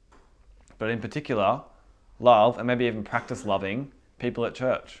 But in particular, love, and maybe even practice loving people at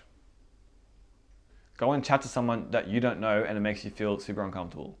church. Go and chat to someone that you don't know and it makes you feel super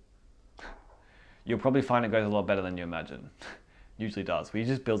uncomfortable. You'll probably find it goes a lot better than you imagine. Usually does. We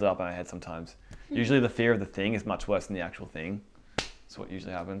just build it up in our head sometimes. Usually the fear of the thing is much worse than the actual thing. That's what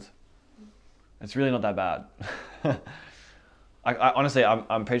usually happens. It's really not that bad. I honestly,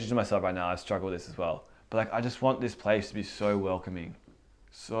 I'm preaching to myself right now. I struggle with this as well. But I just want this place to be so welcoming,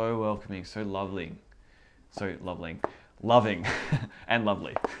 so loving, loving and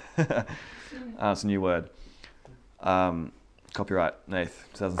lovely. It's a new word. Copyright, Nath,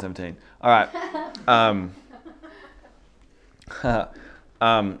 2017. All right.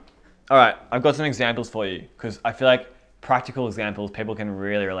 All right, I've got some examples for you because I feel like practical examples people can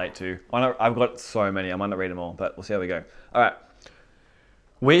really relate to. I've got so many. I might not read them all, but we'll see how we go. All right.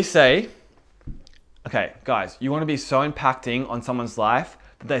 We say, okay, guys, you want to be so impacting on someone's life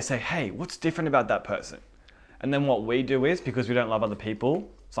that they say, hey, what's different about that person? And then what we do is, because we don't love other people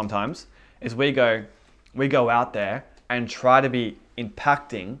sometimes, is we go out there and try to be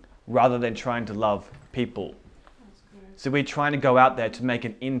impacting rather than trying to love people. So we're trying to go out there to make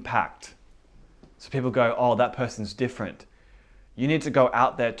an impact. So people go, oh, that person's different. You need to go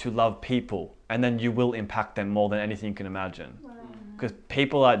out there to love people, and then you will impact them more than anything you can imagine. Because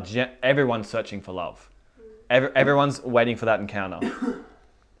people are, everyone's searching for love. Everyone's waiting for that encounter.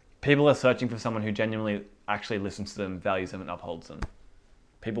 People are searching for someone who genuinely actually listens to them, values them, and upholds them.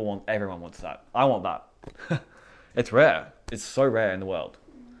 Everyone wants that. I want that. It's rare. It's so rare in the world.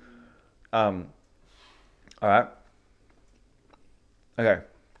 All right. Okay.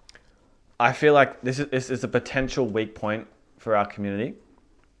 I feel like this is a potential weak point for our community,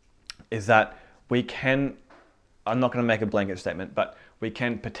 is that we can, I'm not going to make a blanket statement, but we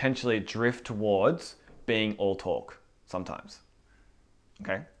can potentially drift towards being all talk sometimes.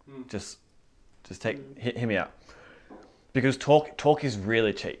 Okay? Just hear me out. Because talk is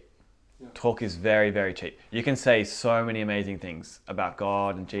really cheap. Yeah. Talk is very, very cheap. You can say so many amazing things about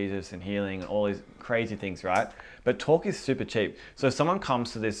God and Jesus and healing and all these crazy things, right? But talk is super cheap. So if someone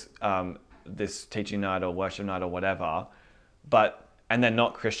comes to this this teaching night or worship night or whatever, and they're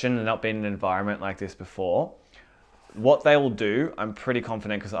not Christian and not been in an environment like this before, what they will do, I'm pretty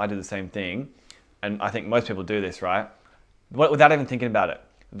confident because I do the same thing, and I think most people do this, right? Without even thinking about it.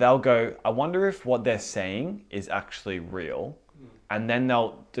 They'll go, I wonder if what they're saying is actually real. And then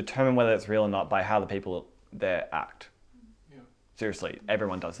they'll determine whether it's real or not by how the people there act. Yeah. Seriously,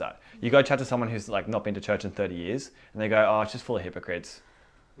 everyone does that. You go chat to someone who's not been to church in 30 years, and they go, oh, it's just full of hypocrites.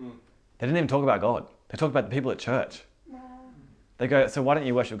 They didn't even talk about God. They talk about the people at church. They go, so why don't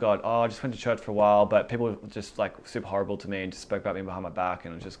you worship God? Oh, I just went to church for a while, but people were just super horrible to me and just spoke about me behind my back,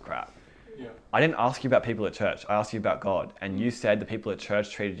 and it was just crap. Yeah. I didn't ask you about people at church. I asked you about God, and you said the people at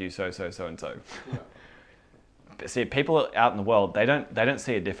church treated you so and so. Yeah. But see, people out in the world, they don't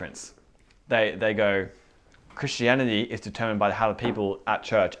see a difference. They go, Christianity is determined by how the people at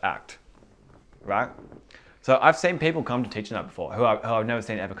church act, right? So I've seen people come to teaching night before who I've never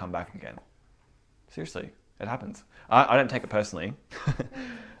seen ever come back again. Seriously, it happens. I don't take it personally,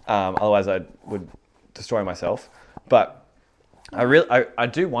 otherwise I would destroy myself. But I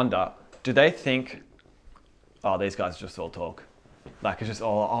do wonder, do they think, oh, these guys just all talk? Like it's just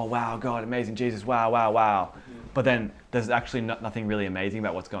all, oh wow, God, amazing, Jesus, wow. But then there's actually nothing really amazing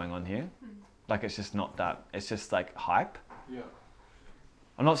about what's going on here. Like it's just not that. It's just like hype. Yeah.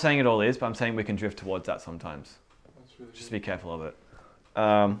 I'm not saying it all is, but I'm saying we can drift towards that sometimes. That's really Just be careful of it.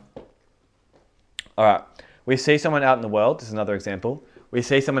 All right. We see someone out in the world. This is another example. We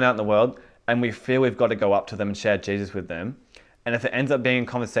see someone out in the world and we feel we've got to go up to them and share Jesus with them. And if it ends up being a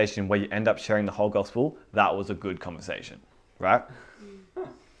conversation where you end up sharing the whole gospel, that was a good conversation, right?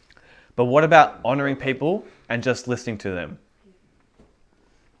 But what about honoring people and just listening to them?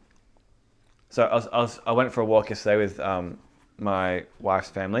 So I went for a walk yesterday with my wife's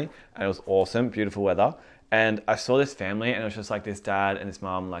family, and it was awesome, beautiful weather. And I saw this family, and it was just like this dad and this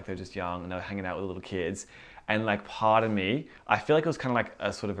mum, like they're just young, and they were hanging out with little kids. And like part of me, I feel like it was kind of like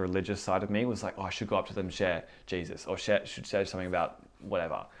a sort of a religious side of me was like, oh, I should go up to them and share Jesus, or should share something about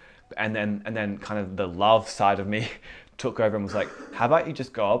whatever. And then kind of the love side of me took over and was like, how about you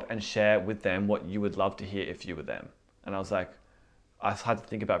just go up and share with them what you would love to hear if you were them? And I was like, I had to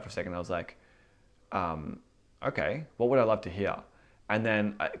think about it for a second. I was like, okay, what would I love to hear? And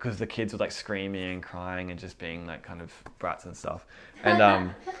then, because the kids were like screaming and crying and just being like kind of brats and stuff. And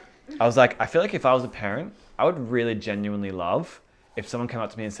I was like, I feel like if I was a parent, I would really genuinely love if someone came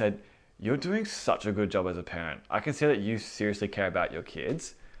up to me and said, you're doing such a good job as a parent. I can see that you seriously care about your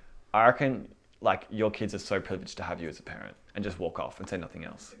kids. I reckon like your kids are so privileged to have you as a parent, and just walk off and say nothing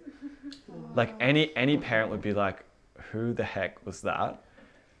else. Like any parent would be like, who the heck was that?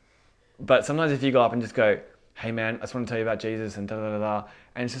 But sometimes if you go up and just go, hey man, I just want to tell you about Jesus and da da da da.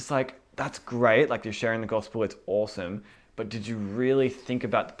 And it's just like, that's great. Like you're sharing the gospel. It's awesome. But did you really think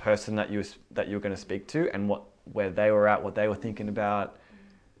about the person that you were going to speak to and where they were at, what they were thinking about?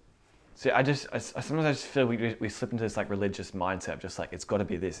 So sometimes I just feel we slip into this like religious mindset of just like, it's got to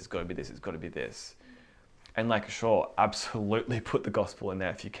be this, it's got to be this, it's got to be this. And like, sure, absolutely put the gospel in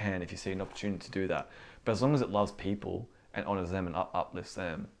there if you can, if you see an opportunity to do that. But as long as it loves people and honors them and uplifts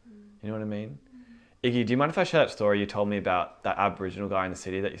them, you know what I mean? Iggy, do you mind if I share that story you told me about that Aboriginal guy in the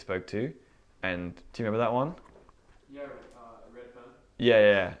city that you spoke to? And do you remember that one? Yeah, Redfern.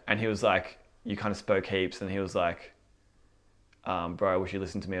 Yeah. And he was like, you kind of spoke heaps, and he was like, bro, I wish you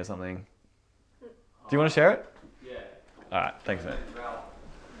listened to me or something. Do you want to share it? Yeah. All right, thanks, His mate. name's Ralph.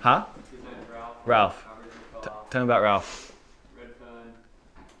 Huh? His name's Ralph. Ralph. Aboriginal fella, Tell me about Ralph. Redfern.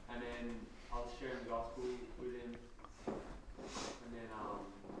 And then I was sharing the gospel with him. And then,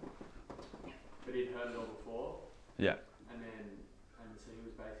 but he'd heard it all before. Yeah. And so he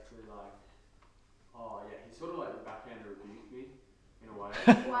was basically like, oh yeah, he sort of like backhand rebuked me in a way.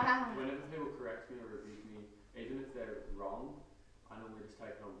 Wow. Whenever people correct me or rebuke me, even if they're wrong, I normally just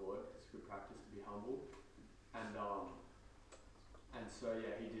take it on board because it's good practice to be humble. And so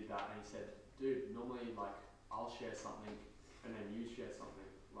yeah, he did that, and he said, dude, normally like I'll share something and then you share something,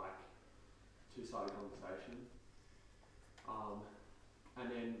 like two-sided conversation. And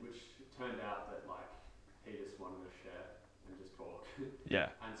then which turned out that like he just wanted to share and just talk.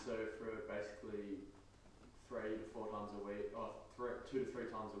 Yeah. And so for basically 3 to 4 times a week, or 2 to 3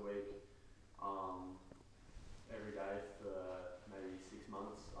 times a week, every day for maybe 6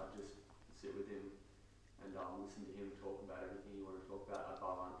 months, I'd just sit with him and listen to him talk about everything he wanted to talk about. I'd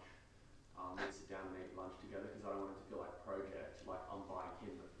buy lunch. We'd sit down and eat lunch together because I don't want it to feel like a project, like I'm buying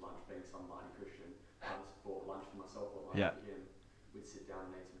him lunch, being some mighty Christian. I just bought lunch for myself, bought lunch for him. We'd sit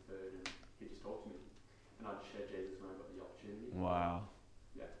down and eat some food, and he'd just talk to me. And I'd share Jesus when I got the opportunity. Wow.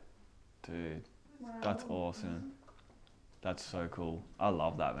 Yeah. Dude, Wow. that's awesome. That's so cool. I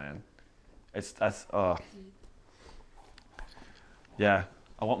love that, man. Yeah.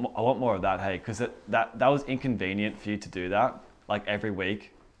 I want more of that, hey, because that was inconvenient for you to do that, like every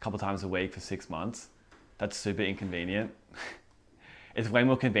week, a couple times a week for 6 months. That's super inconvenient. It's way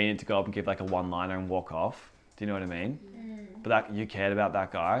more convenient to go up and give like a one-liner and walk off. Do you know what I mean? But that you cared about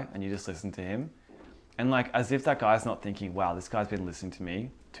that guy and you just listened to him. And like, as if that guy's not thinking, wow, this guy's been listening to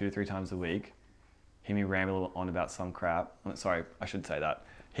me 2 to 3 times a week. Hear me ramble on about some crap. Sorry, I should say that.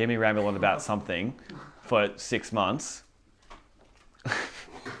 Hear me ramble on about something for 6 months.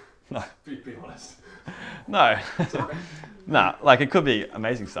 No. Be honest. No. Nah, like it could be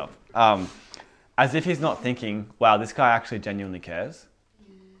amazing stuff. As if he's not thinking, wow, this guy actually genuinely cares.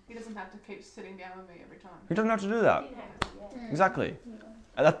 He doesn't have to keep sitting down with me every time. He doesn't have to do that. Yeah. Exactly.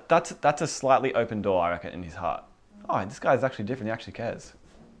 And that's a slightly open door, I reckon, in his heart. Oh, this guy's actually different. He actually cares.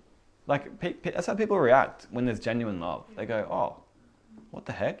 Like, that's how people react when there's genuine love. They go, oh, what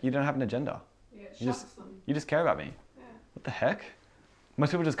the heck? You don't have an agenda. Yeah, it You shocks just- them. You just care about me. Yeah. What the heck?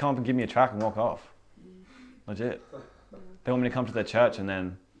 Most people just come up and give me a track and walk off. Legit. They want me to come to their church and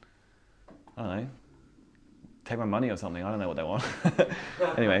then, I don't know, take my money or something. I don't know what they want.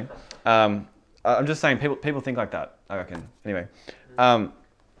 Anyway, I'm just saying people think like that, I reckon. Anyway. All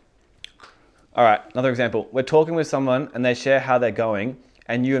right, another example. We're talking with someone and they share how they're going,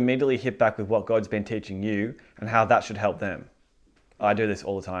 and you immediately hit back with what God's been teaching you and how that should help them. I do this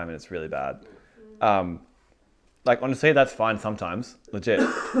all the time and it's really bad. Like, honestly, that's fine sometimes, legit.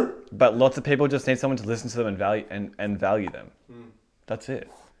 But lots of people just need someone to listen to them and value them. That's it.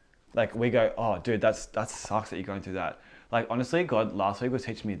 Like, we go, oh, dude, that sucks that you're going through that. Like, honestly, God last week was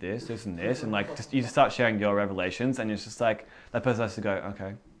teaching me this, and this, and like, you just start sharing your revelations, and it's just like, that person has to go,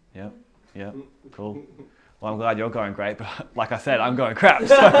 okay, yeah, cool. Well, I'm glad you're going great, but like I said, I'm going crap.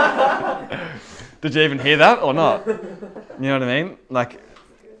 So. Did you even hear that or not? You know what I mean? Like,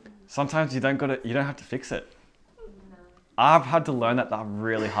 sometimes you don't have to fix it. I've had to learn that the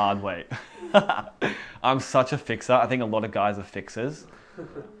really hard way. I'm such a fixer. I think a lot of guys are fixers.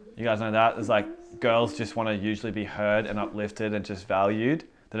 You You guys know that? There's like girls just want to usually be heard and uplifted and just valued.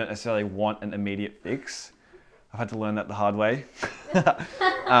 They don't necessarily want an immediate fix. I've had to learn that the hard way.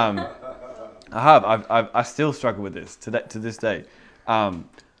 I still struggle with this to this day.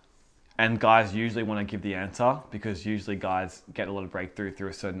 And guys usually want to give the answer because usually guys get a lot of breakthrough through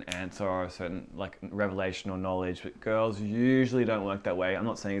a certain answer or a certain like revelation or knowledge, but girls usually don't work that way. I'm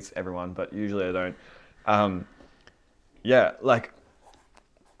not saying it's everyone, but usually they don't. Yeah, like,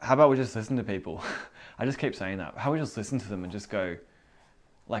 how about we just listen to people? I just keep saying that. How about we just listen to them and just go,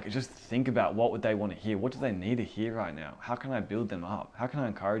 like, just think about what would they want to hear? What do they need to hear right now? How can I build them up? How can I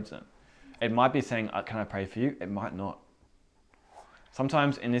encourage them? It might be saying, can I pray for you? It might not.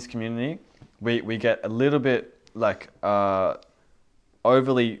 Sometimes in this community, we get a little bit like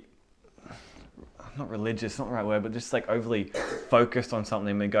overly, not religious, not the right word, but just like overly focused on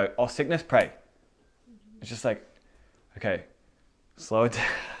something. We go, oh, sickness, pray. It's just like, okay, slow it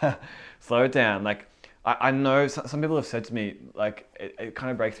down. Slow it down. Like, I know some people have said to me, like, it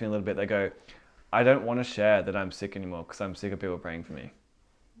kind of breaks me a little bit. They go, I don't want to share that I'm sick anymore because I'm sick of people praying for me.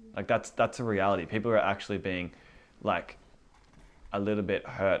 Like, that's a reality. People are actually being like a little bit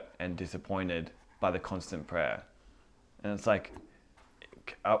hurt and disappointed by the constant prayer. And it's like,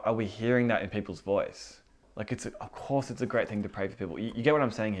 are we hearing that in people's voice? Like, of course it's a great thing to pray for people. You get what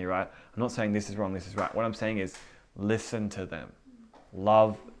I'm saying here, right? I'm not saying this is wrong, this is right. What I'm saying is listen to them.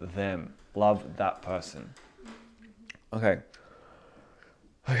 Love them. Love that person. Okay.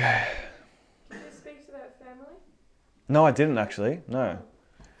 Did you speak to that family? No, I didn't actually. No.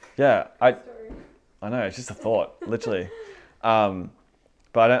 Yeah, I Story. know, it's just a thought, literally. But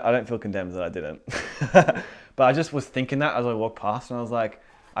I don't feel condemned that I didn't. But I just was thinking that as I walked past, and I was like,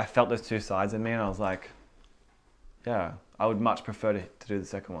 I felt those two sides in me, and I was like, yeah, I would much prefer to do the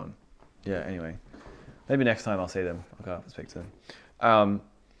second one. Yeah, anyway. Maybe next time I'll see them. I'll go up and speak to them.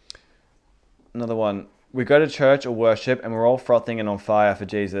 Another one. We go to church or worship and we're all frothing and on fire for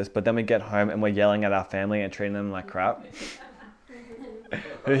Jesus, but then we get home and we're yelling at our family and treating them like crap.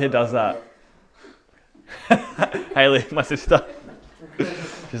 Who here does that? Haley, my sister.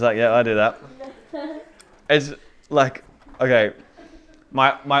 She's like, yeah, I do that. It's like, okay,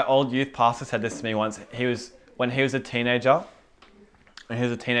 my old youth pastor said this to me once. When he was a teenager,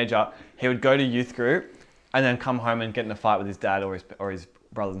 he would go to youth group and then come home and get in a fight with his dad or his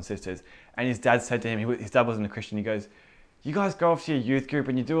brothers and sisters. And his dad said to him, his dad wasn't a Christian, he goes, you guys go off to your youth group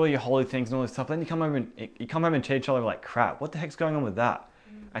and you do all your holy things and all this stuff, then you come home and treat each other like crap. What the heck's going on with that?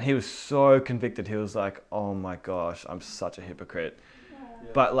 And he was so convicted. He was like, oh my gosh, I'm such a hypocrite. Yeah.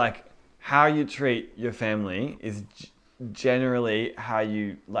 But like, how you treat your family is generally how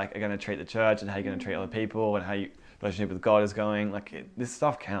you like are going to treat the church and how you're going to treat other people and how your relationship with God is going. Like, this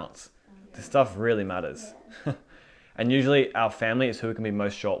stuff counts. This stuff really matters. And usually our family is who we can be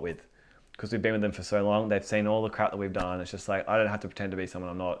most short with, because we've been with them for so long. They've seen all the crap that we've done. It's just like, I don't have to pretend to be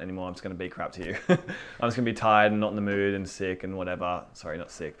someone I'm not anymore. I'm just going to be crap to you. I'm just going to be tired and not in the mood and sick and whatever. Sorry, not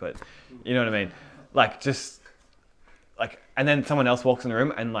sick, but you know what I mean? Like, just like, and then someone else walks in the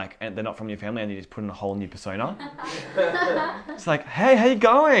room and they're not from your family and you just put in a whole new persona. It's like, hey, how you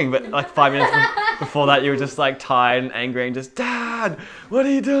going? But like 5 minutes before that, you were just like tired and angry and just, Dad, what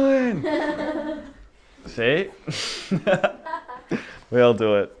are you doing? See? We all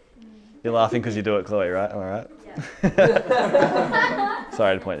do it. You're laughing because you do it, Chloe, right? Am I right? Yeah.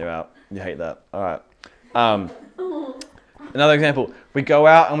 Sorry to point you out. You hate that. All right. Another example. We go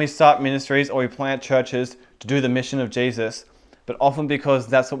out and we start ministries or we plant churches to do the mission of Jesus, but often because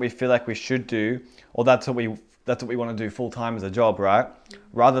that's what we feel like we should do, or that's what we want to do full time as a job, right?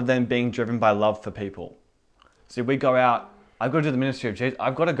 Rather than being driven by love for people. See, we go out. I've got to do the ministry of Jesus.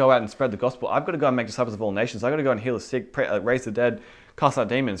 I've got to go out and spread the gospel. I've got to go and make disciples of all nations. I've got to go and heal the sick, pray, raise the dead, cast out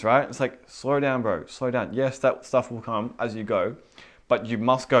demons, right? It's like, slow down, bro. Slow down. Yes, that stuff will come as you go, but you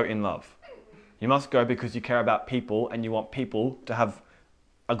must go in love. You must go because you care about people and you want people to have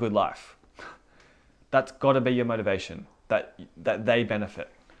a good life. That's got to be your motivation, that they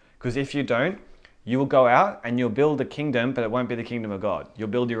benefit. Because if you don't, you will go out and you'll build a kingdom, but it won't be the kingdom of God. You'll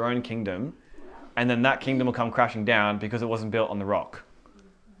build your own kingdom, and then that kingdom will come crashing down because it wasn't built on the rock.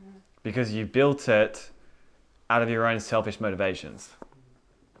 Because you built it out of your own selfish motivations.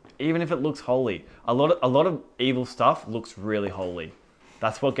 Even if it looks holy. A lot of evil stuff looks really holy.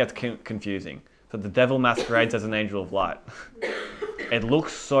 That's what gets confusing. So the devil masquerades as an angel of light. It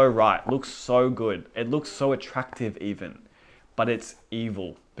looks so right, looks so good. It looks so attractive even. But it's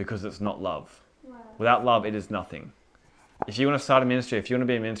evil because it's not love. Wow. Without love, it is nothing. If you want to start a ministry, if you want to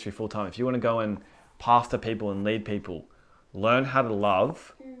be in ministry full time, if you want to go and pastor people and lead people, learn how to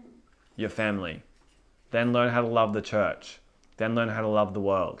love your family. Then learn how to love the church. then learn how to love the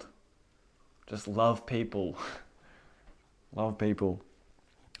world. Just love people. Love people.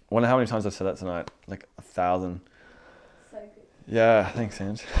 I wonder how many times I've said that tonight. Like 1,000. So good. Yeah, thanks,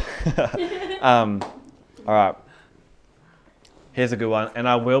 Ange. All right. Here's a good one. And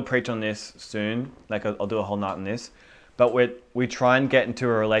I will preach on this soon. Like I'll do a whole night on this. But we try and get into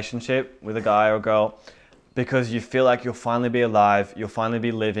a relationship with a guy or girl because you feel like you'll finally be alive, you'll finally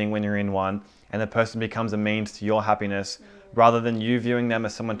be living when you're in one, and the person becomes a means to your happiness rather than you viewing them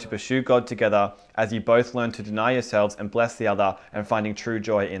as someone to pursue God together as you both learn to deny yourselves and bless the other and finding true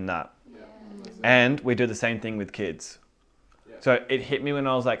joy in that. Yeah. And we do the same thing with kids. So it hit me when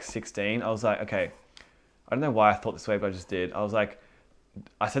I was like 16. I was like, okay, I don't know why I thought this way, but I just did. I was like,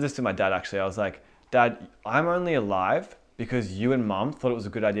 I said this to my dad actually. I was like, Dad, I'm only alive because you and Mum thought it was a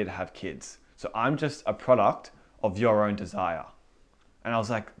good idea to have kids. So I'm just a product of your own desire. And I was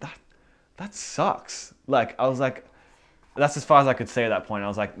like, that sucks. Like, I was like, that's as far as I could say at that point. I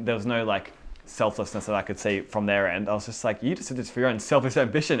was like, there was no like selflessness that I could see from their end. I was just like, you just did this for your own selfish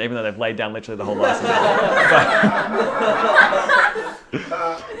ambition, even though they've laid down literally the whole life.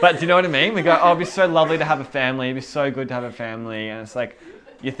 But do you know what I mean? We go, oh, it'd be so lovely to have a family. It'd be so good to have a family. And it's like,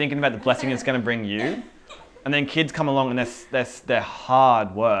 you're thinking about the blessing it's going to bring you. And then kids come along and they're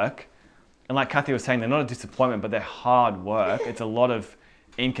hard work. And like Kathy was saying, they're not a disappointment, but they're hard work. It's a lot of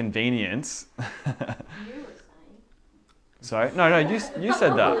inconvenience. You were saying. Sorry? No, you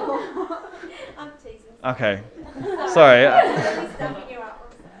said that. I'm teasing. Okay. Sorry. I'm stuffing you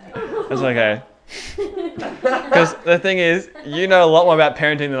up. I'm sorry. That's okay. Because the thing is, you know a lot more about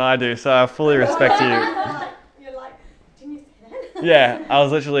parenting than I do, so I fully respect you. You're like, didn't you say that? Yeah, I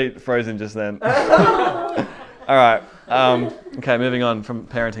was literally frozen just then. All right. Okay, moving on from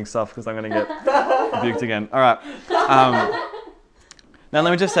parenting stuff because I'm going to get rebuked again. All right. Now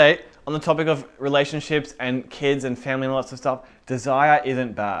let me just say, on the topic of relationships and kids and family and lots of stuff, desire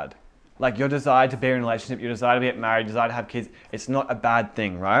isn't bad. Like your desire to be in a relationship, your desire to get married, your desire to have kids, it's not a bad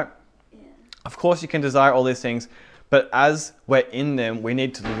thing, right? Yeah. Of course you can desire all these things, but as we're in them, we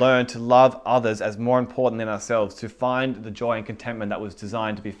need to learn to love others as more important than ourselves, to find the joy and contentment that was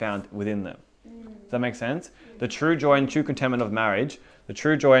designed to be found within them. Does that make sense? The true joy and true contentment of marriage, the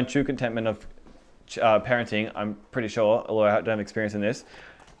true joy and true contentment of parenting, I'm pretty sure, although I don't have experience in this,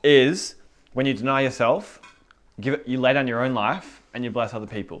 is when you deny yourself, you lay down your own life and you bless other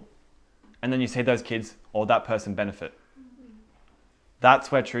people. And then you see those kids or that person benefit.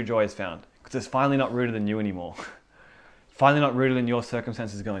 That's where true joy is found. Because it's finally not rooted in you anymore. Finally not rooted in your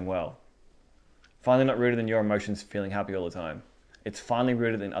circumstances going well. Finally not rooted in your emotions feeling happy all the time. It's finally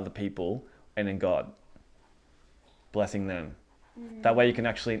rooted in other people and in God. Blessing them. That way you can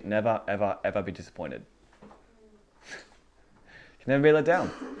actually never, ever, ever be disappointed. You can never be let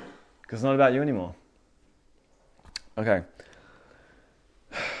down. Because it's not about you anymore. Okay.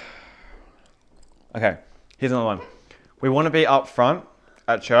 Okay, here's another one. We want to be up front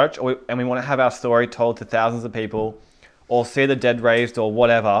at church, and we want to have our story told to thousands of people, or see the dead raised, or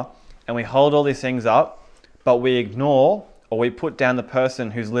whatever, and we hold all these things up, but we ignore, or we put down the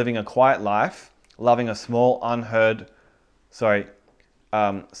person who's living a quiet life, loving a small unheard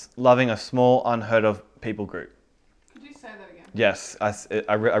of people group. Could you say that again? Yes,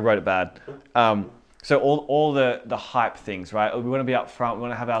 I wrote it bad. So all the hype things, right? We want to be up front. We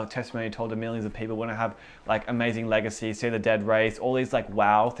want to have our testimony told to millions of people. We want to have like amazing legacy, see the dead raised, all these like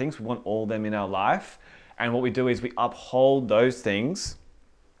wow things. We want all of them in our life. And what we do is we uphold those things,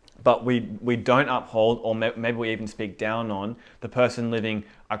 but we don't uphold, or maybe we even speak down on the person living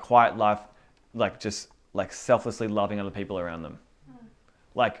a quiet life, like just like selflessly loving other people around them.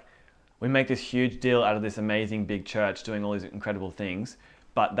 Like we make this huge deal out of this amazing big church doing all these incredible things.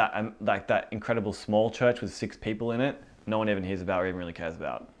 But that incredible small church with 6 people in it, no one even hears about or even really cares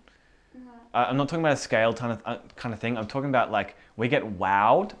about. I'm not talking about a scale kind of thing. I'm talking about like we get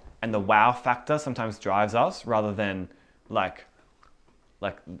wowed, and the wow factor sometimes drives us rather than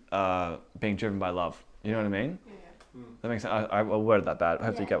being driven by love. You know what I mean? Yeah. That makes sense. I worded that bad.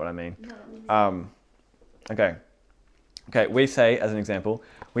 Hopefully you get what I mean. No, Okay. We say, as an example,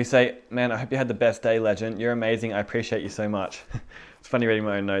 man, I hope you had the best day, legend. You're amazing. I appreciate you so much. It's funny reading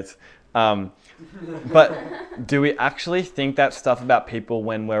my own notes. But do we actually think that stuff about people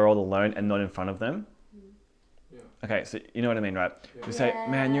when we're all alone and not in front of them? Yeah. Okay, so you know what I mean, right? Yeah. We say,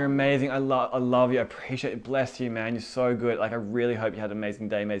 man, you're amazing. I love you. I appreciate it. Bless you, man. You're so good. Like, I really hope you had an amazing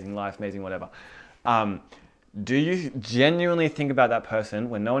day, amazing life, amazing whatever. Do you genuinely think about that person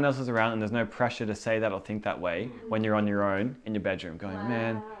when no one else is around and there's no pressure to say that or think that way when you're on your own in your bedroom going,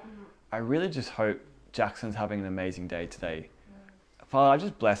 man, I really just hope Jackson's having an amazing day today. Father, I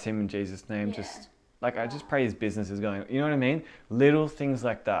just bless him in Jesus' name. Yeah. Like, I just pray his business is going, you know what I mean? Little things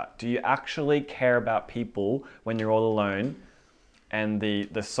like that. Do you actually care about people when you're all alone and the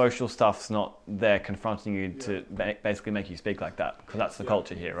social stuff's not there confronting you to basically make you speak like that? Because that's the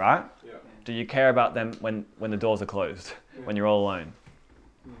culture here, right? Yeah. Do you care about them when the doors are closed, when you're all alone?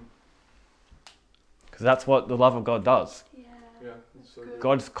 Because that's what the love of God does. Yeah, it's so good.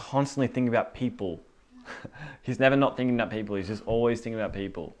 God's constantly thinking about people. He's never not thinking about people. He's just always thinking about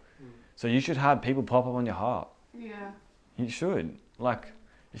people. So you should have people pop up on your heart. Yeah. You should. Like,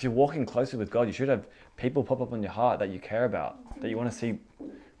 if you're walking closer with God, you should have people pop up on your heart that you care about, that you want to see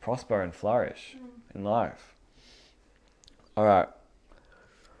prosper and flourish in life. All right.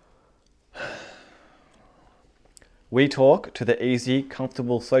 We talk to the easy,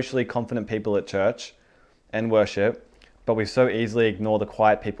 comfortable, socially confident people at church and worship, but we so easily ignore the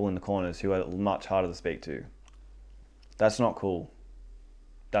quiet people in the corners who are much harder to speak to. That's not cool.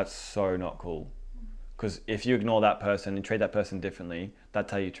 That's so not cool. Because if you ignore that person and treat that person differently,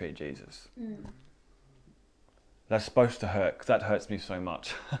 that's how you treat Jesus. That's supposed to hurt, because that hurts me so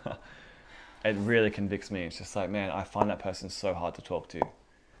much. It really convicts me. It's just like, man, I find that person so hard to talk to.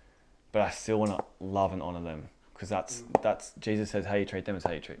 But I still want to love and honor them. Because that's Jesus says how you treat them is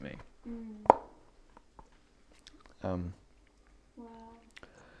how you treat me.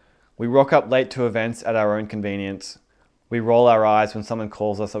 We rock up late to events at our own convenience. We roll our eyes when someone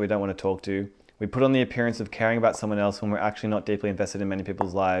calls us that we don't want to talk to. We put on the appearance of caring about someone else when we're actually not deeply invested in many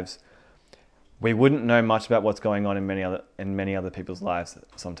people's lives. We wouldn't know much about what's going on in many other people's lives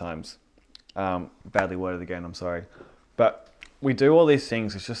sometimes. Badly worded again, I'm sorry. But we do all these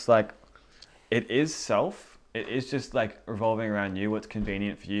things. It's just like, it is self. It is just like revolving around you, what's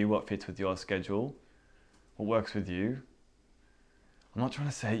convenient for you, what fits with your schedule, what works with you. I'm not trying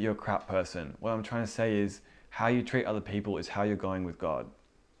to say you're a crap person. What I'm trying to say is how you treat other people is how you're going with God.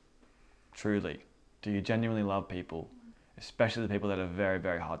 Truly. Do you genuinely love people? Especially the people that are very,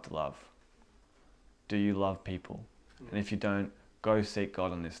 very hard to love. Do you love people? And if you don't, go seek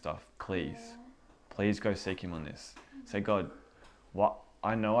God on this stuff, please. Please go seek him on this. Say, God, what?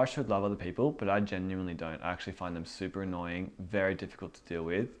 I know I should love other people, but I genuinely don't. I actually find them super annoying, very difficult to deal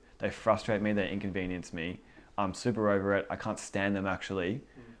with. They frustrate me, they inconvenience me. I'm super over it. I can't stand them actually,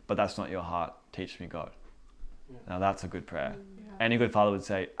 but that's not your heart. Teach me, God. Now that's a good prayer. Any good father would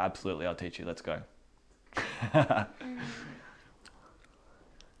say, absolutely, I'll teach you. Let's go.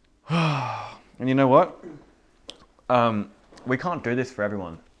 And you know what? We can't do this for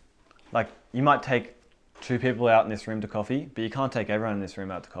everyone. Like, you might take 2 people out in this room to coffee, but you can't take everyone in this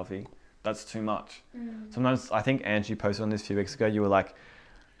room out to coffee. That's too much. Sometimes, I think Angie posted on this a few weeks ago, you were like,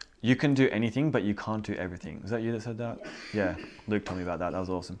 you can do anything, but you can't do everything. Was that you that said that? Yeah. Luke told me about that. That was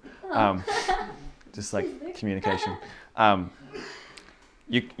awesome. Just like communication.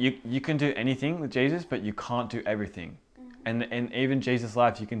 You can do anything with Jesus, but you can't do everything. And even Jesus'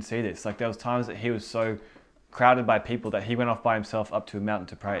 life, you can see this. Like, there was times that he was so crowded by people that he went off by himself up to a mountain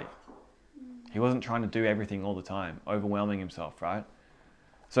to pray. He wasn't trying to do everything all the time, overwhelming himself, right?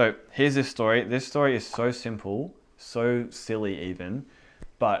 So here's this story. This story is so simple, so silly even,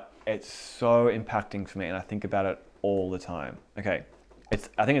 but it's so impacting for me, and I think about it all the time. Okay,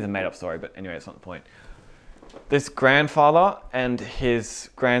 I think it's a made-up story, but anyway, it's not the point. This grandfather and his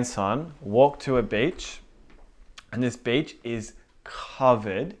grandson walk to a beach, and this beach is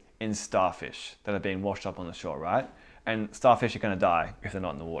covered in starfish that have been washed up on the shore, right? And starfish are going to die if they're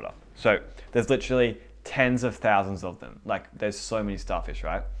not in the water. So there's literally tens of thousands of them. Like, there's so many starfish,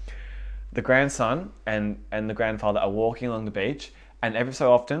 right? The grandson and the grandfather are walking along the beach, and every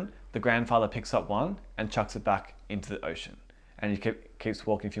so often, the grandfather picks up one and chucks it back into the ocean. And he keeps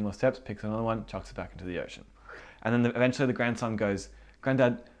walking a few more steps, picks another one, chucks it back into the ocean. And then eventually the grandson goes,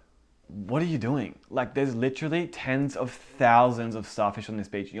 "Granddad, what are you doing? Like, there's literally tens of thousands of starfish on this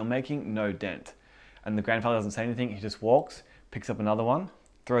beach. You're making no dent." And the grandfather doesn't say anything. He just walks, picks up another one,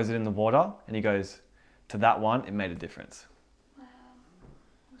 throws it in the water, and he goes, "To that one, it made a difference." Wow.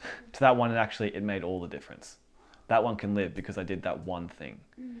 To that one, it made all the difference. That one can live because I did that one thing.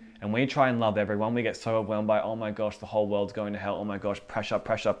 And we try and love everyone. We get so overwhelmed by, oh my gosh, the whole world's going to hell. Oh my gosh, pressure,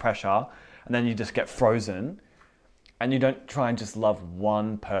 pressure, pressure. And then you just get frozen. And you don't try and just love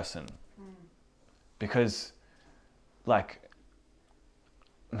one person. Because, like,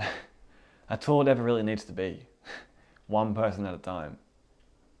 that's all it ever really needs to be. One person at a time.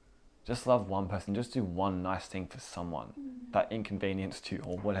 Just love one person. Just do one nice thing for someone that inconvenienced you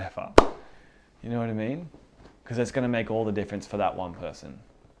or whatever. You know what I mean? Because it's going to make all the difference for that one person.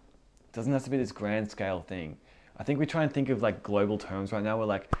 It doesn't have to be this grand scale thing. I think we try and think of like global terms right now. We're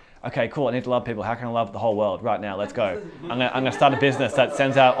like, Okay, cool. I need to love people. How can I love the whole world right now? Let's go. I'm gonna start a business that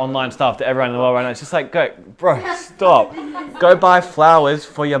sends out online stuff to everyone in the world right now. It's just like, go, bro, stop. Go buy flowers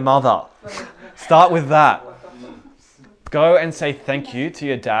for your mother. Start with that. Go and say thank you to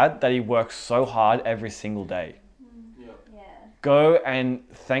your dad that he works so hard every single day. Yeah. Go and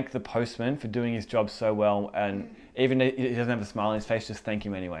thank the postman for doing his job so well, and even if he doesn't have a smile on his face, just thank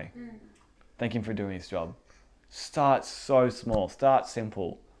him anyway. Thank him for doing his job. Start so small. Start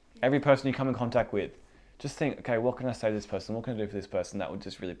simple. Every person you come in contact with, just think, okay, what can I say to this person? What can I do for this person that would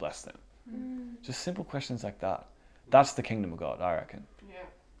just really bless them? Just simple questions like that. That's the kingdom of God, I reckon. Yeah.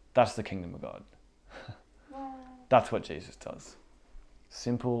 That's the kingdom of God. That's what Jesus does.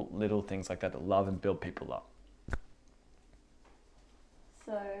 Simple little things like that love and build people up.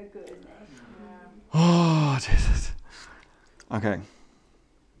 So good, Nick. Oh, Jesus. Okay.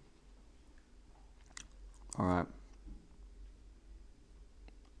 All right.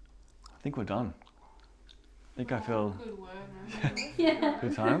 I think we're done. I think I feel Good word, man. Yeah.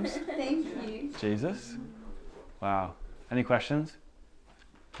 good times. Thank you. Jesus. Wow. Any questions?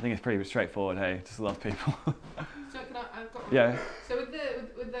 I think it's pretty straightforward, hey? Just love people. So can I've got one. Yeah. So with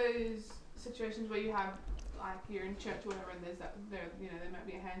those situations where you have, like, you're in church or whatever, and there might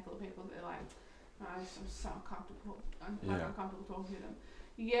be a handful of people that are like, oh, I'm so uncomfortable. I'm uncomfortable talking to them.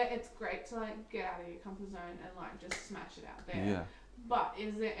 Yeah, it's great to like get out of your comfort zone and like just smash it out there. Yeah. But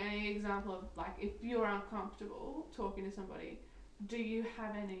is there any example of, like, if you're uncomfortable talking to somebody, do you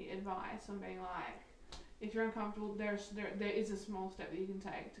have any advice on being like, if you're uncomfortable, there is a small step that you can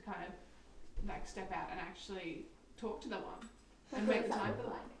take to kind of like step out and actually talk to the one and make the time for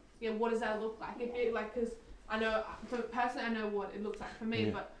them? Yeah, what does that look like? If it, like, because I know, personally, I know what it looks like for me,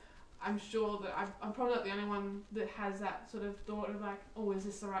 but I'm sure that I'm probably not the only one that has that sort of thought of like, oh, is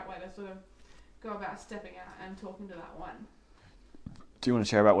this the right way to sort of go about stepping out and talking to that one? Do you want to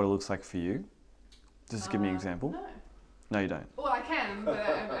share about what it looks like for you? Just give me an example. No. No, you don't. Well, I can, but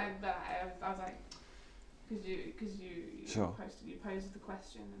I was like, because you Sure. posed the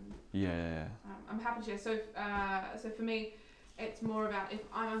question, and Yeah. I'm happy to share. So for me, it's more about if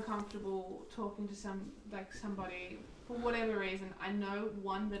I'm uncomfortable talking to somebody for whatever reason. I know,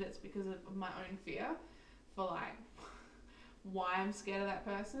 one, that it's because of my own fear for like why I'm scared of that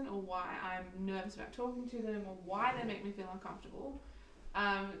person, or why I'm nervous about talking to them, or why they make me feel uncomfortable.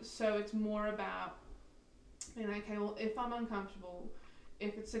 So it's more about being like, okay, well, if I'm uncomfortable,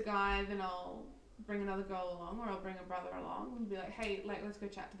 if it's a guy, then I'll bring another girl along, or I'll bring a brother along and be like, hey, like, let's go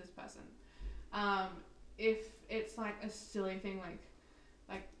chat to this person. If it's like a silly thing,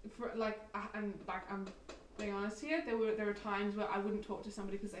 I'm being honest here, there were times where I wouldn't talk to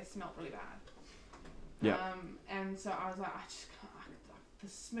somebody because they smelled really bad. Yeah. And so I was like, I just can't, the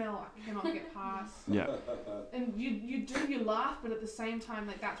smell, I cannot get past. Yeah. And you laugh, but at the same time,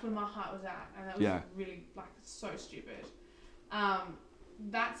 like, that's where my heart was at, and that was really, like, so stupid.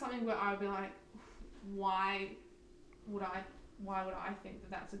 That's something where I would be like, why would I think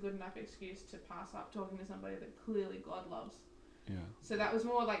that that's a good enough excuse to pass up talking to somebody that clearly God loves? Yeah. So that was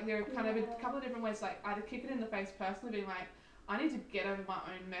more like, there are kind of a couple of different ways, like either kick it in the face personally, being like, I need to get over my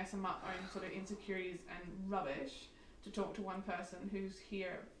own mess and my own sort of insecurities and rubbish to talk to one person who's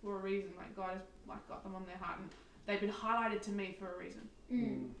here for a reason. Like, God has like got them on their heart, and they've been highlighted to me for a reason.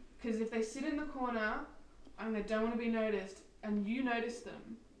 Because if they sit in the corner and they don't want to be noticed, and you notice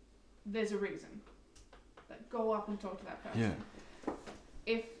them, there's a reason. Like, go up and talk to that person. Yeah.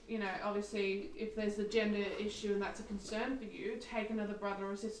 If, obviously, if there's a gender issue and that's a concern for you, take another brother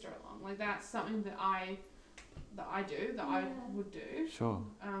or sister along. Like, that's something that I would do. Sure.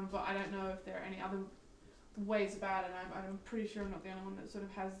 But I don't know if there are any other ways about it. I'm pretty sure I'm not the only one that sort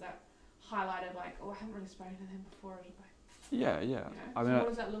of has that highlighted, like, oh, I haven't really spoken to them before. Yeah. I mean, so what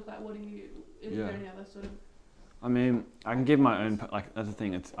does that look like? Is there any other sort of... I mean, I can give my own, like, that's the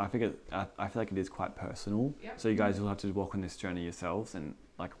thing, I feel like it is quite personal. Yep. So you guys will have to walk on this journey yourselves and,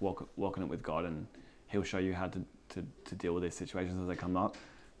 like, walk on it with God, and He'll show you how to deal with these situations as they come up.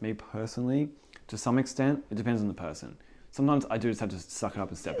 Me personally, to some extent, it depends on the person. Sometimes I do just have to suck it up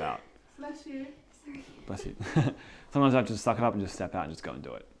and step out. Bless you. Bless you. Sometimes I have to suck it up and just step out and just go and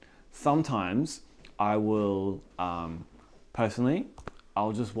do it. Sometimes I will, personally,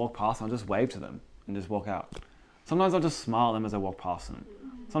 I'll just walk past and I'll just wave to them and just walk out. Sometimes I'll just smile at them as I walk past them.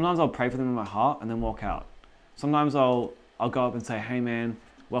 Sometimes I'll pray for them in my heart and then walk out. Sometimes I'll go up and say, hey man,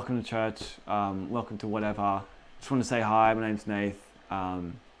 welcome to church, welcome to whatever. Just want to say hi, my name's Nath.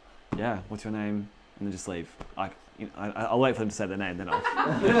 What's your name? And then just leave. Like, I'll wait for them to say their name, then I'll...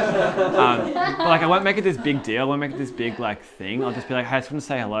 but like, I won't make it this big deal. I won't make it this big like thing. I'll just be like, hey, I just want to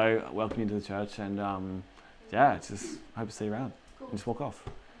say hello, welcome you to the church, and just hope to see you around. Cool. And just walk off.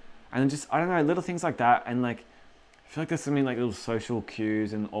 And then just, I don't know, little things like that. And like, I feel like there's so many like little social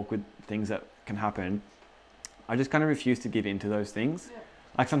cues and awkward things that can happen. I just kind of refuse to give in to those things. Yeah.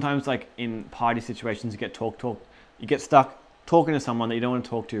 Like sometimes like in party situations, you get stuck talking to someone that you don't want to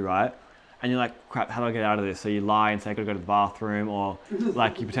talk to, right? And you're like, crap, how do I get out of this? So you lie and say, I gotta go to the bathroom, or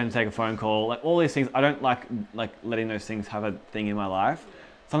like you pretend to take a phone call, like all these things. I don't like letting those things have a thing in my life.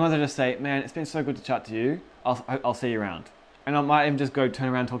 Sometimes I just say, man, it's been so good to chat to you. I'll see you around. And I might even just go turn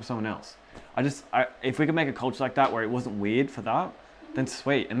around and talk to someone else. If we could make a culture like that where it wasn't weird for that, then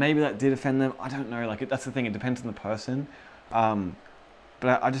sweet. And maybe that did offend them. I don't know. Like that's the thing. It depends on the person.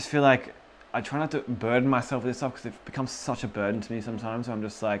 But I just feel like I try not to burden myself with this stuff because it becomes such a burden to me sometimes. So I'm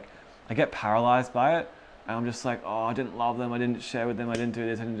just like, I get paralyzed by it. And I'm just like, oh, I didn't love them. I didn't share with them. I didn't do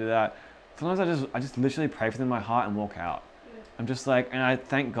this. I didn't do that. Sometimes I just literally pray for them in my heart and walk out. I'm just like, and I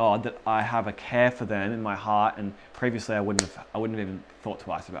thank God that I have a care for them in my heart. And previously I wouldn't have even thought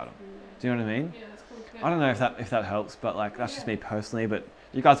twice about them. Do you know what I mean? Yeah, that's cool. Yeah. I don't know if that helps, but like that's just me personally. But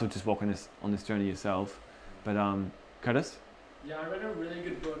you guys will just walk on this journey yourself. But Curtis? Yeah, I read a really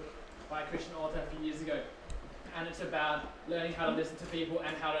good book by a Christian author a few years ago, and it's about learning how to listen to people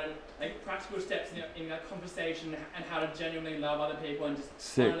and how to like practical steps in a conversation and how to genuinely love other people and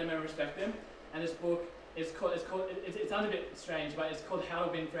just honor them and respect them. And this book is called it sounds a bit strange, but it's called How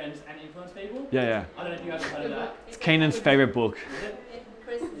to Win Friends and Influence People. Yeah. I don't know if you guys have heard of that. It's Kanan's favorite book. Is it?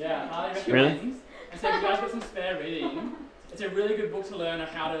 Chris. Yeah, highly recommend. Really? And so if you guys got some spare reading, it's a really good book to learn on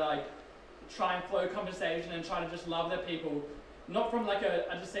how to like try and flow conversation and try to just love their people, not from like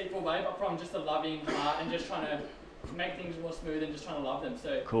a deceitful way, but from just a loving heart and just trying to make things more smooth and just trying to love them.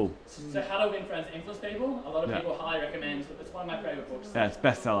 So Cool. So How to Win Friends and Influence People, a lot of people highly recommend. It's one of my favorite books. Yeah, it's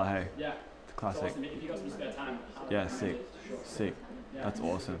bestseller. Hey, Yeah, it's classic. it's awesome. If you got some spare time. highly Yeah, recommend it. Sick. Yeah. That's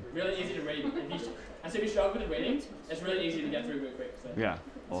awesome. Really easy to read. And so if you struggle with reading, it's really easy to get through real quick. So. Yeah,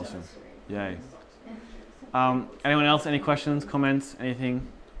 awesome. Yay. Anyone else? Any questions, comments, anything?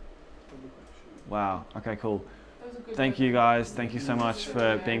 Wow. Okay, cool. That was a good Thank one. you guys. Thank you so much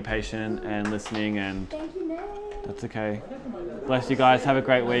for being patient and listening, and Thank you, Nate. that's okay. Bless you guys. Have a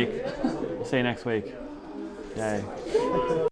great week. See you next week. Yay.